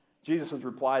 Jesus'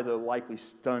 reply, though, likely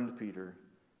stunned Peter.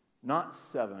 Not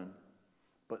 7,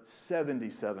 but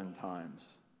 77 times.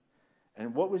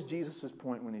 And what was Jesus'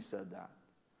 point when he said that?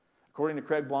 According to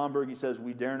Craig Blomberg, he says,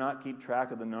 we dare not keep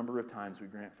track of the number of times we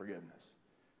grant forgiveness.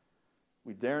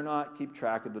 We dare not keep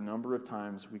track of the number of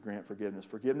times we grant forgiveness.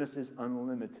 Forgiveness is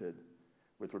unlimited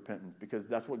with repentance because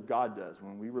that's what God does.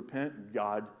 When we repent,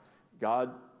 God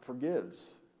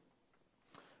forgives.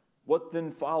 What then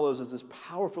follows is this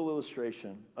powerful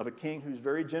illustration of a king who's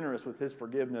very generous with his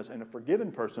forgiveness and a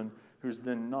forgiven person who's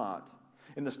then not.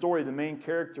 In the story, the main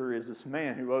character is this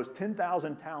man who owes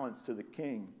 10,000 talents to the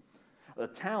king. The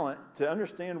talent, to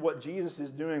understand what Jesus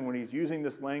is doing when he's using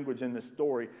this language in this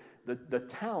story, the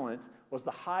talent was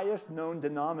the highest known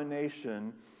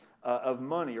denomination of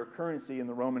money or currency in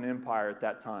the Roman Empire at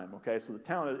that time. Okay, so the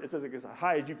talent, it says it's as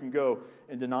high as you can go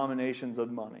in denominations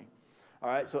of money. All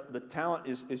right, so the talent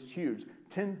is huge.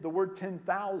 The word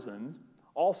 10,000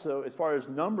 also, as far as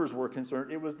numbers were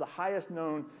concerned, it was the highest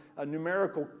known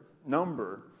numerical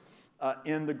number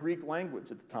in the Greek language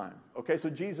at the time. Okay,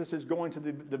 so Jesus is going to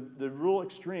the real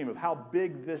extreme of how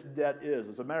big this debt is.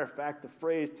 As a matter of fact, the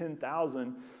phrase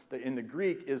 10,000 in the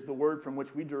Greek is the word from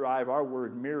which we derive our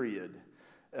word myriad.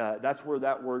 That's where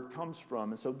that word comes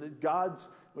from. And so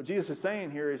what Jesus is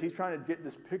saying here is he's trying to get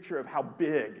this picture of how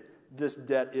big this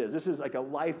debt is. This is like a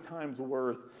lifetime's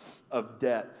worth of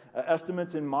debt.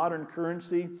 Estimates in modern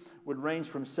currency would range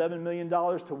from $7 million to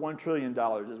 $1 trillion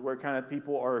is where kind of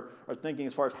people are thinking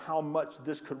as far as how much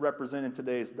this could represent in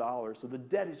today's dollars. So the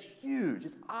debt is huge.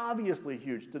 It's obviously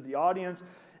huge. To the audience,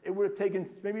 it would have taken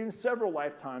maybe even several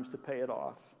lifetimes to pay it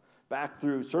off back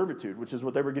through servitude, which is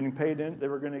what they were getting paid in. They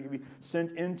were going to be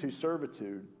sent into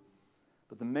servitude.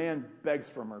 But the man begs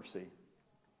for mercy.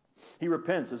 He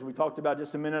repents, as we talked about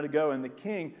just a minute ago, and the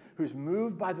king, who's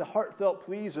moved by the heartfelt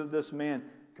pleas of this man,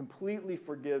 completely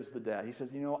forgives the debt. He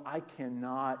says, I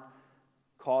cannot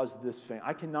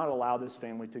I cannot allow this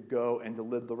family to go and to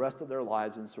live the rest of their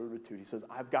lives in servitude. He says,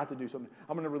 I've got to do something.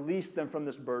 I'm going to release them from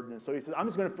this burden. And so he says, I'm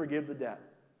just going to forgive the debt.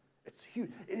 It's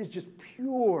huge. It is just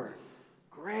pure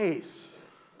grace.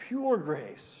 Pure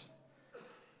grace.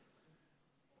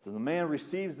 So the man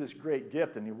receives this great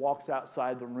gift, and he walks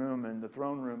outside the room and the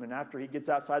throne room. And after he gets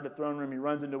outside the throne room, he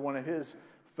runs into one of his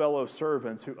fellow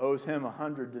servants who owes him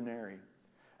 100 denarii.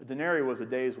 A denarii was a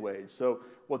day's wage. So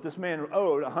what this man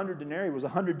owed, 100 denarii, was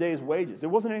 100 days' wages.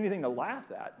 It wasn't anything to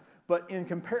laugh at. But in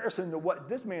comparison to what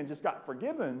this man just got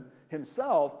forgiven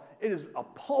himself, it is a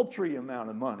paltry amount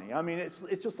of money. I mean,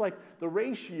 it's just like the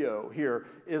ratio here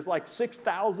is like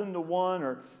 6,000 to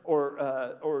 1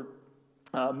 or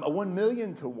 1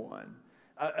 million to 1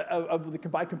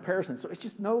 by comparison. So it's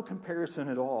just no comparison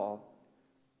at all.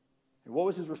 And what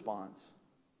was his response?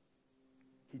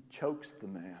 He chokes the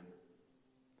man.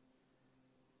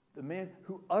 The man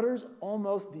who utters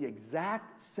almost the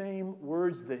exact same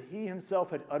words that he himself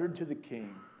had uttered to the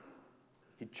king.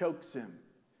 He chokes him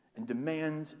and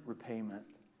demands repayment.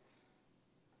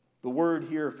 The word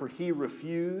here for he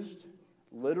refused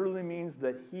literally means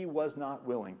that he was not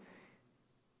willing.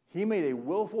 He made a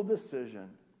willful decision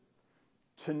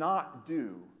to not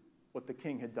do what the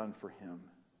king had done for him.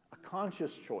 A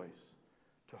conscious choice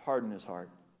to harden his heart.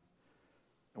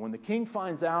 And when the king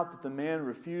finds out that the man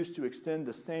refused to extend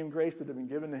the same grace that had been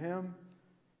given to him,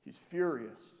 he's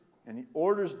furious. And he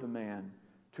orders the man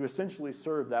to essentially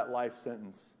serve that life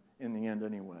sentence in the end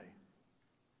anyway.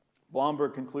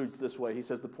 Blomberg concludes this way. He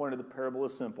says the point of the parable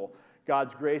is simple.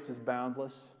 God's grace is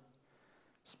boundless.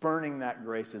 Spurning that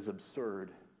grace is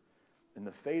absurd. And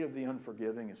the fate of the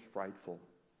unforgiving is frightful.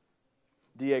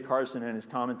 D.A. Carson, in his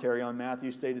commentary on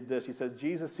Matthew, stated this. He says,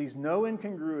 Jesus sees no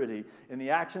incongruity in the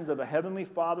actions of a heavenly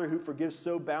Father who forgives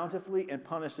so bountifully and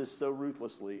punishes so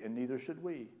ruthlessly, and neither should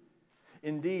we.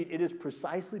 Indeed, it is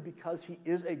precisely because he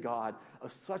is a God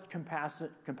of such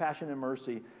compassion and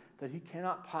mercy that he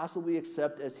cannot possibly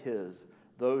accept as his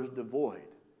those devoid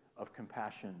of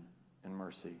compassion and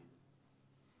mercy.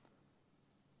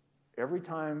 Every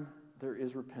time there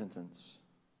is repentance,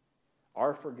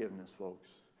 our forgiveness, folks,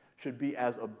 should be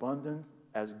as abundant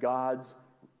as God's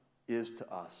is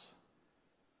to us.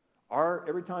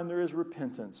 Every time there is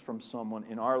repentance from someone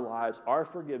in our lives, our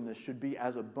forgiveness should be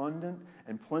as abundant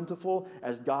and plentiful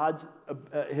as God's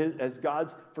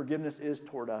forgiveness is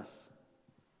toward us.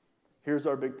 Here's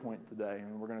our big point today,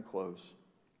 and we're going to close.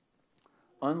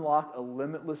 Unlock a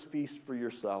limitless feast for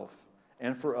yourself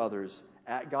and for others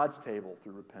at God's table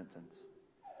through repentance.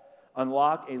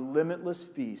 Unlock a limitless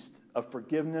feast of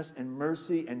forgiveness and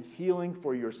mercy and healing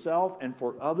for yourself and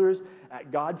for others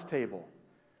at God's table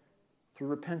through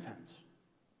repentance.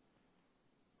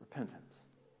 Repentance.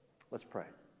 Let's pray.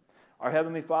 Our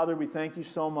Heavenly Father, we thank you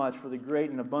so much for the great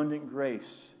and abundant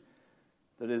grace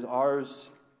that is ours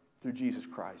through Jesus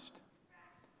Christ.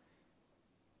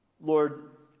 Lord,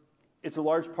 it's a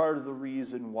large part of the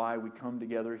reason why we come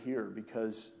together here,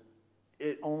 because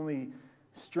it only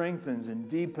strengthens and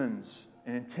deepens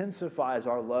and intensifies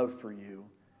our love for you.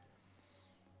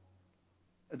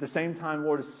 At the same time,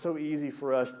 Lord, it's so easy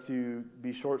for us to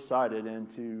be short-sighted and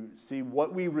to see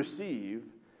what we receive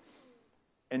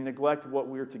and neglect what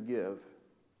we're to give.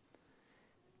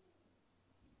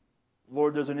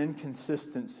 Lord, there's an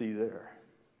inconsistency there.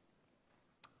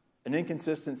 An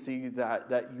inconsistency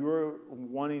that you're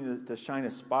wanting to shine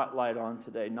a spotlight on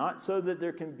today. Not so that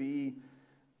there can be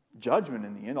judgment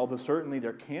in the end, although certainly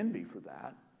there can be for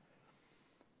that.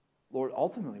 Lord,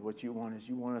 ultimately what you want is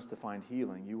you want us to find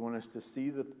healing. You want us to see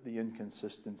the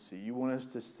inconsistency. You want us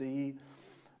to see,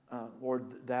 Lord,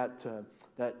 that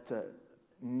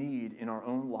need in our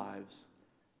own lives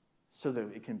so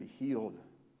that it can be healed,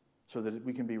 so that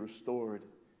we can be restored,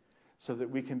 so that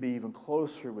we can be even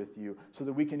closer with you, so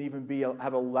that we can even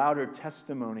have a louder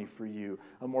testimony for you,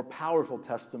 a more powerful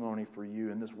testimony for you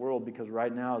in this world. Because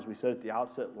right now, as we said at the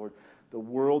outset, Lord, the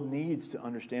world needs to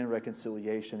understand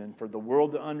reconciliation. And for the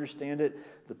world to understand it,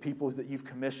 the people that you've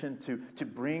commissioned to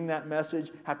bring that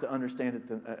message have to understand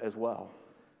it as well.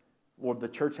 Lord, the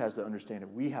church has to understand it.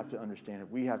 We have to understand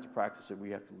it. We have to practice it. We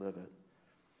have to live it.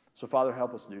 So, Father,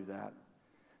 help us do that.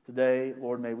 Today,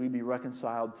 Lord, may we be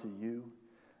reconciled to you.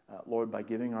 Lord, by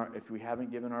if we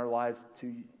haven't given our life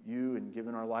to you and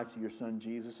given our life to your Son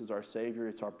Jesus as our Savior,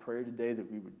 it's our prayer today that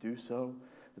we would do so,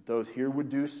 that those here would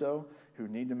do so who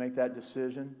need to make that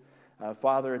decision.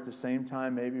 Father, at the same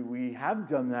time, maybe we have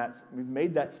done that, we've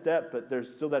made that step, but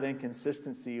there's still that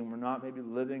inconsistency and we're not maybe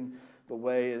living the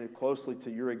way closely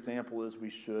to your example as we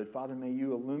should. Father, may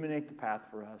you illuminate the path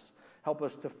for us. Help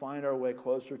us to find our way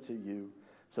closer to you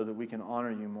so that we can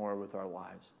honor you more with our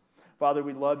lives. Father,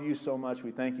 we love you so much. We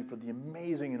thank you for the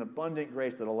amazing and abundant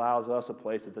grace that allows us a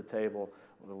place at the table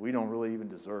that we don't really even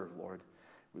deserve, Lord.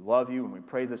 We love you and we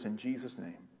pray this in Jesus'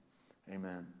 name.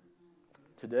 Amen.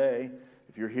 Today,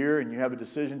 If you're here and you have a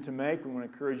decision to make, we want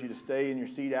to encourage you to stay in your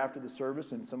seat after the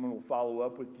service, and someone will follow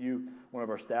up with you. One of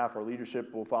our staff or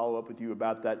leadership will follow up with you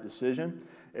about that decision.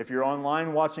 If you're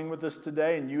online watching with us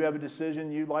today and you have a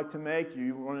decision you'd like to make,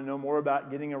 you want to know more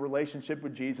about getting a relationship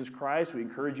with Jesus Christ, we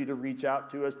encourage you to reach out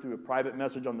to us through a private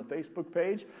message on the Facebook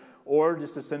page, or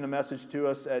just to send a message to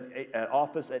us at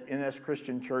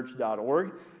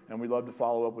office@nschristianchurch.org, and we'd love to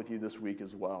follow up with you this week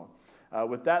as well.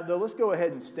 With that, though, let's go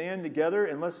ahead and stand together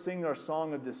and let's sing our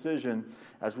song of decision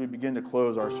as we begin to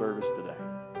close our service today.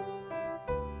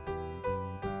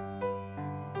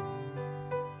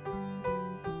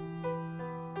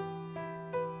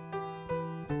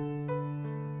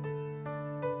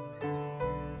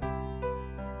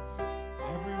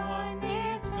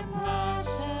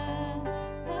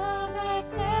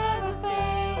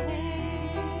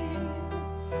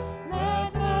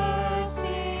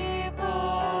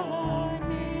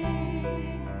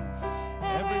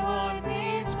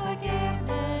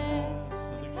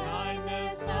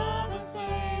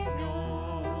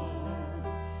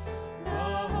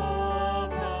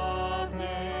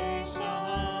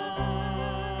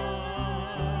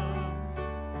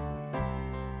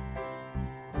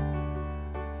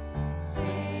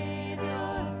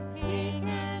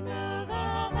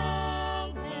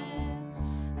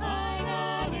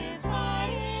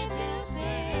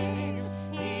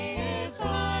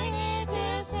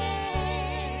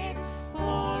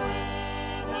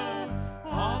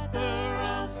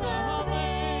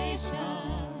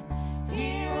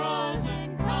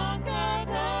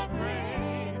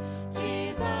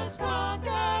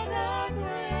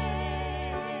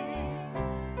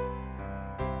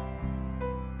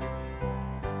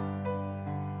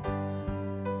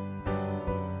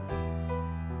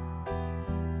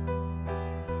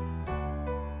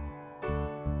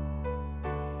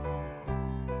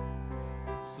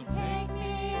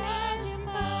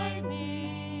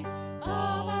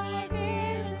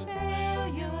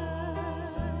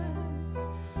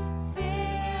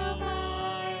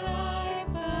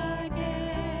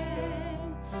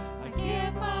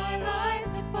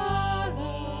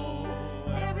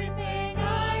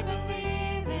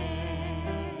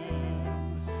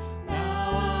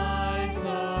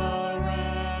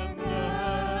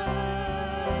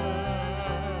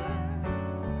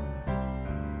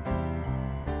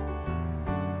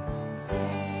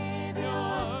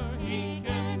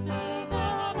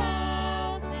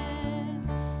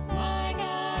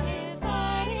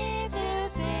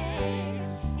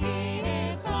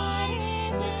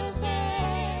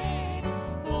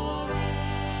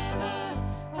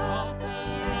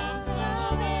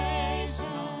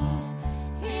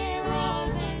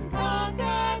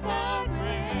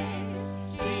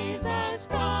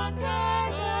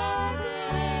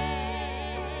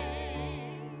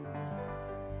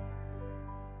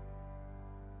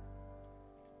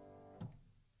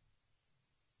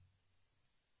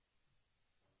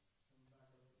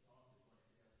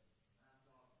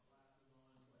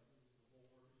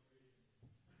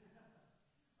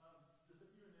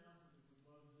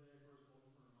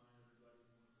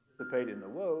 In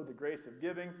the grace of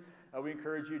giving. We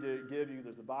encourage you to give.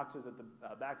 There's the boxes at the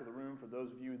back of the room for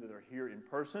those of you that are here in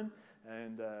person.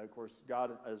 And, of course,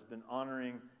 God has been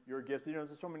honoring your gifts. You know,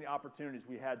 there's so many opportunities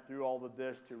we had through all of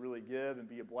this to really give and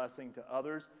be a blessing to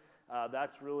others.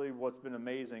 That's really what's been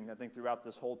amazing, I think, throughout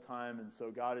this whole time. And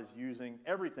so God is using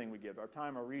everything we give, our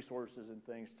time, our resources, and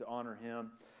things to honor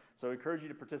Him. So I encourage you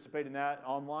to participate in that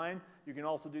online. You can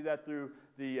also do that through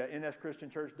the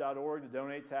nschristianchurch.org, the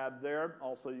donate tab there.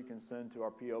 Also, you can send to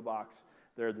our P.O. box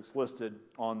there that's listed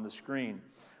on the screen.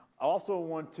 I also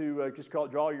want to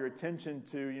draw your attention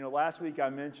to, last week I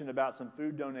mentioned about some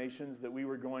food donations that we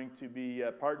were going to be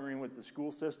partnering with the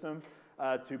school system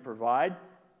to provide.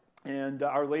 And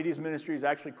our ladies ministry is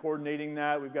actually coordinating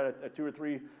that. We've got a 2 or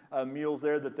 3 meals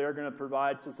there that they're going to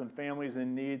provide to some families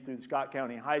in need through the Scott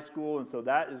County High School. And so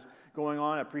that is going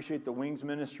on. I appreciate the Wings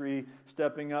ministry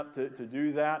stepping up to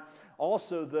do that.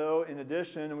 Also, though, in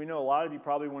addition, and we know a lot of you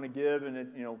probably want to give,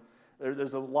 and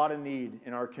there's a lot of need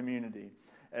in our community.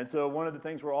 And so one of the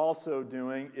things we're also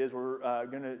doing is we're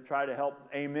going to try to help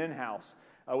Amen House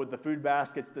with the food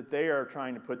baskets that they are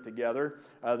trying to put together.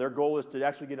 Their goal is to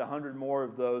actually get 100 more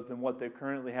of those than what they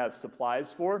currently have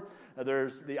supplies for.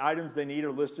 There's the items they need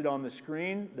are listed on the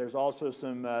screen. There's also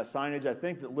some signage, I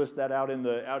think, that lists that out in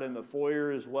the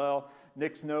foyer as well.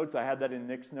 Nick's Notes, I had that in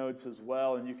Nick's Notes as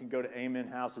well, and you can go to Amen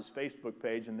House's Facebook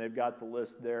page, and they've got the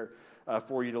list there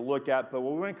for you to look at. But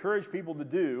what we encourage people to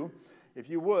do, if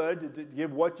you would, to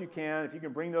give what you can. If you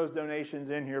can bring those donations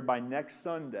in here by next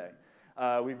Sunday,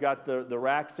 We've got the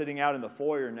rack sitting out in the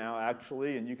foyer now,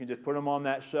 actually, and you can just put them on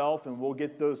that shelf, and we'll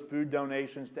get those food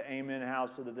donations to Amen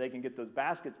House so that they can get those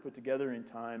baskets put together in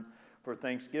time for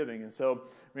Thanksgiving. And so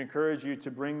we encourage you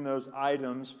to bring those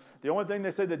items. The only thing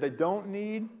they said that they don't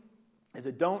need is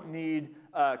they don't need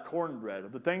cornbread.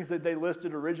 Of the things that they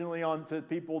listed originally on to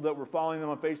people that were following them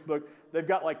on Facebook, they've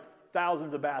got like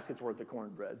thousands of baskets worth of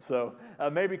cornbread. So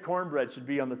maybe cornbread should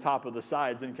be on the top of the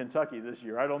sides in Kentucky this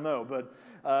year. I don't know, but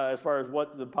as far as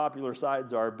what the popular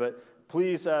sides are. But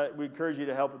please, we encourage you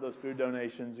to help with those food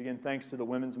donations. Again, thanks to the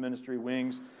Women's Ministry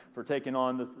Wings for taking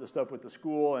on the stuff with the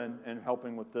school and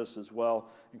helping with this as well.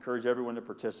 Encourage everyone to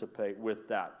participate with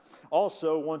that.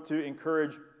 Also want to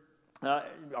encourage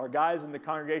our guys in the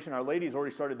congregation. Our ladies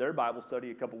already started their Bible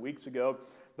study a couple weeks ago.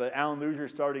 But Alan Luzier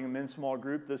is starting a men's small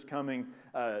group this coming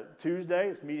Tuesday.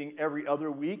 It's meeting every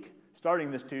other week, starting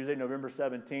this Tuesday, November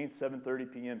 17th,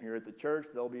 7:30 p.m. here at the church.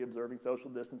 They'll be observing social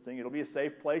distancing. It'll be a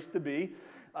safe place to be,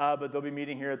 but they'll be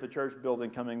meeting here at the church building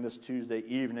coming this Tuesday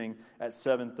evening at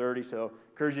 7:30. So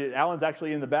encourage you. Alan's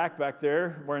actually in the back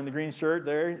there, wearing the green shirt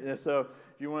there. So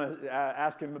if you want to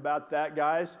ask him about that,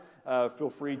 guys, feel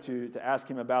free to ask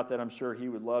him about that. I'm sure he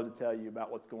would love to tell you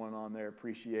about what's going on there.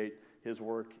 Appreciate his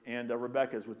work, and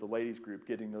Rebecca's with the ladies group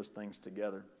getting those things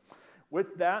together.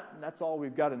 With that, that's all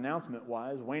we've got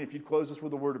announcement-wise. Wayne, if you'd close us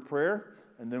with a word of prayer,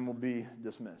 and then we'll be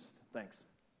dismissed. Thanks.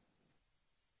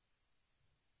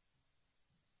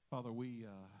 Father, we,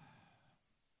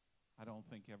 I don't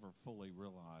think ever fully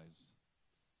realize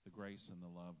the grace and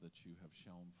the love that you have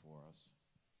shown for us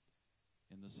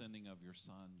in the sending of your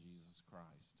Son, Jesus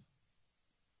Christ.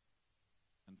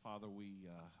 And Father, we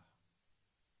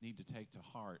need to take to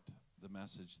heart the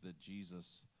message that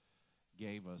Jesus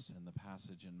gave us in the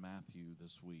passage in Matthew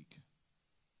this week.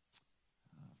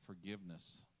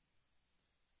 Forgiveness.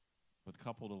 But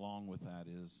coupled along with that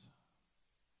is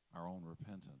our own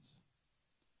repentance.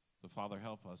 So Father,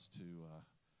 help us to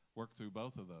work through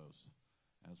both of those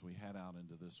as we head out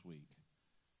into this week,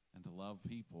 and to love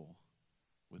people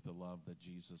with the love that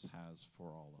Jesus has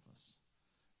for all of us.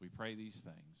 We pray these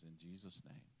things in Jesus'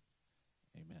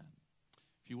 name. Amen.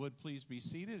 If you would, please be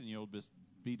seated, and you'll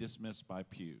be dismissed by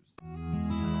pews.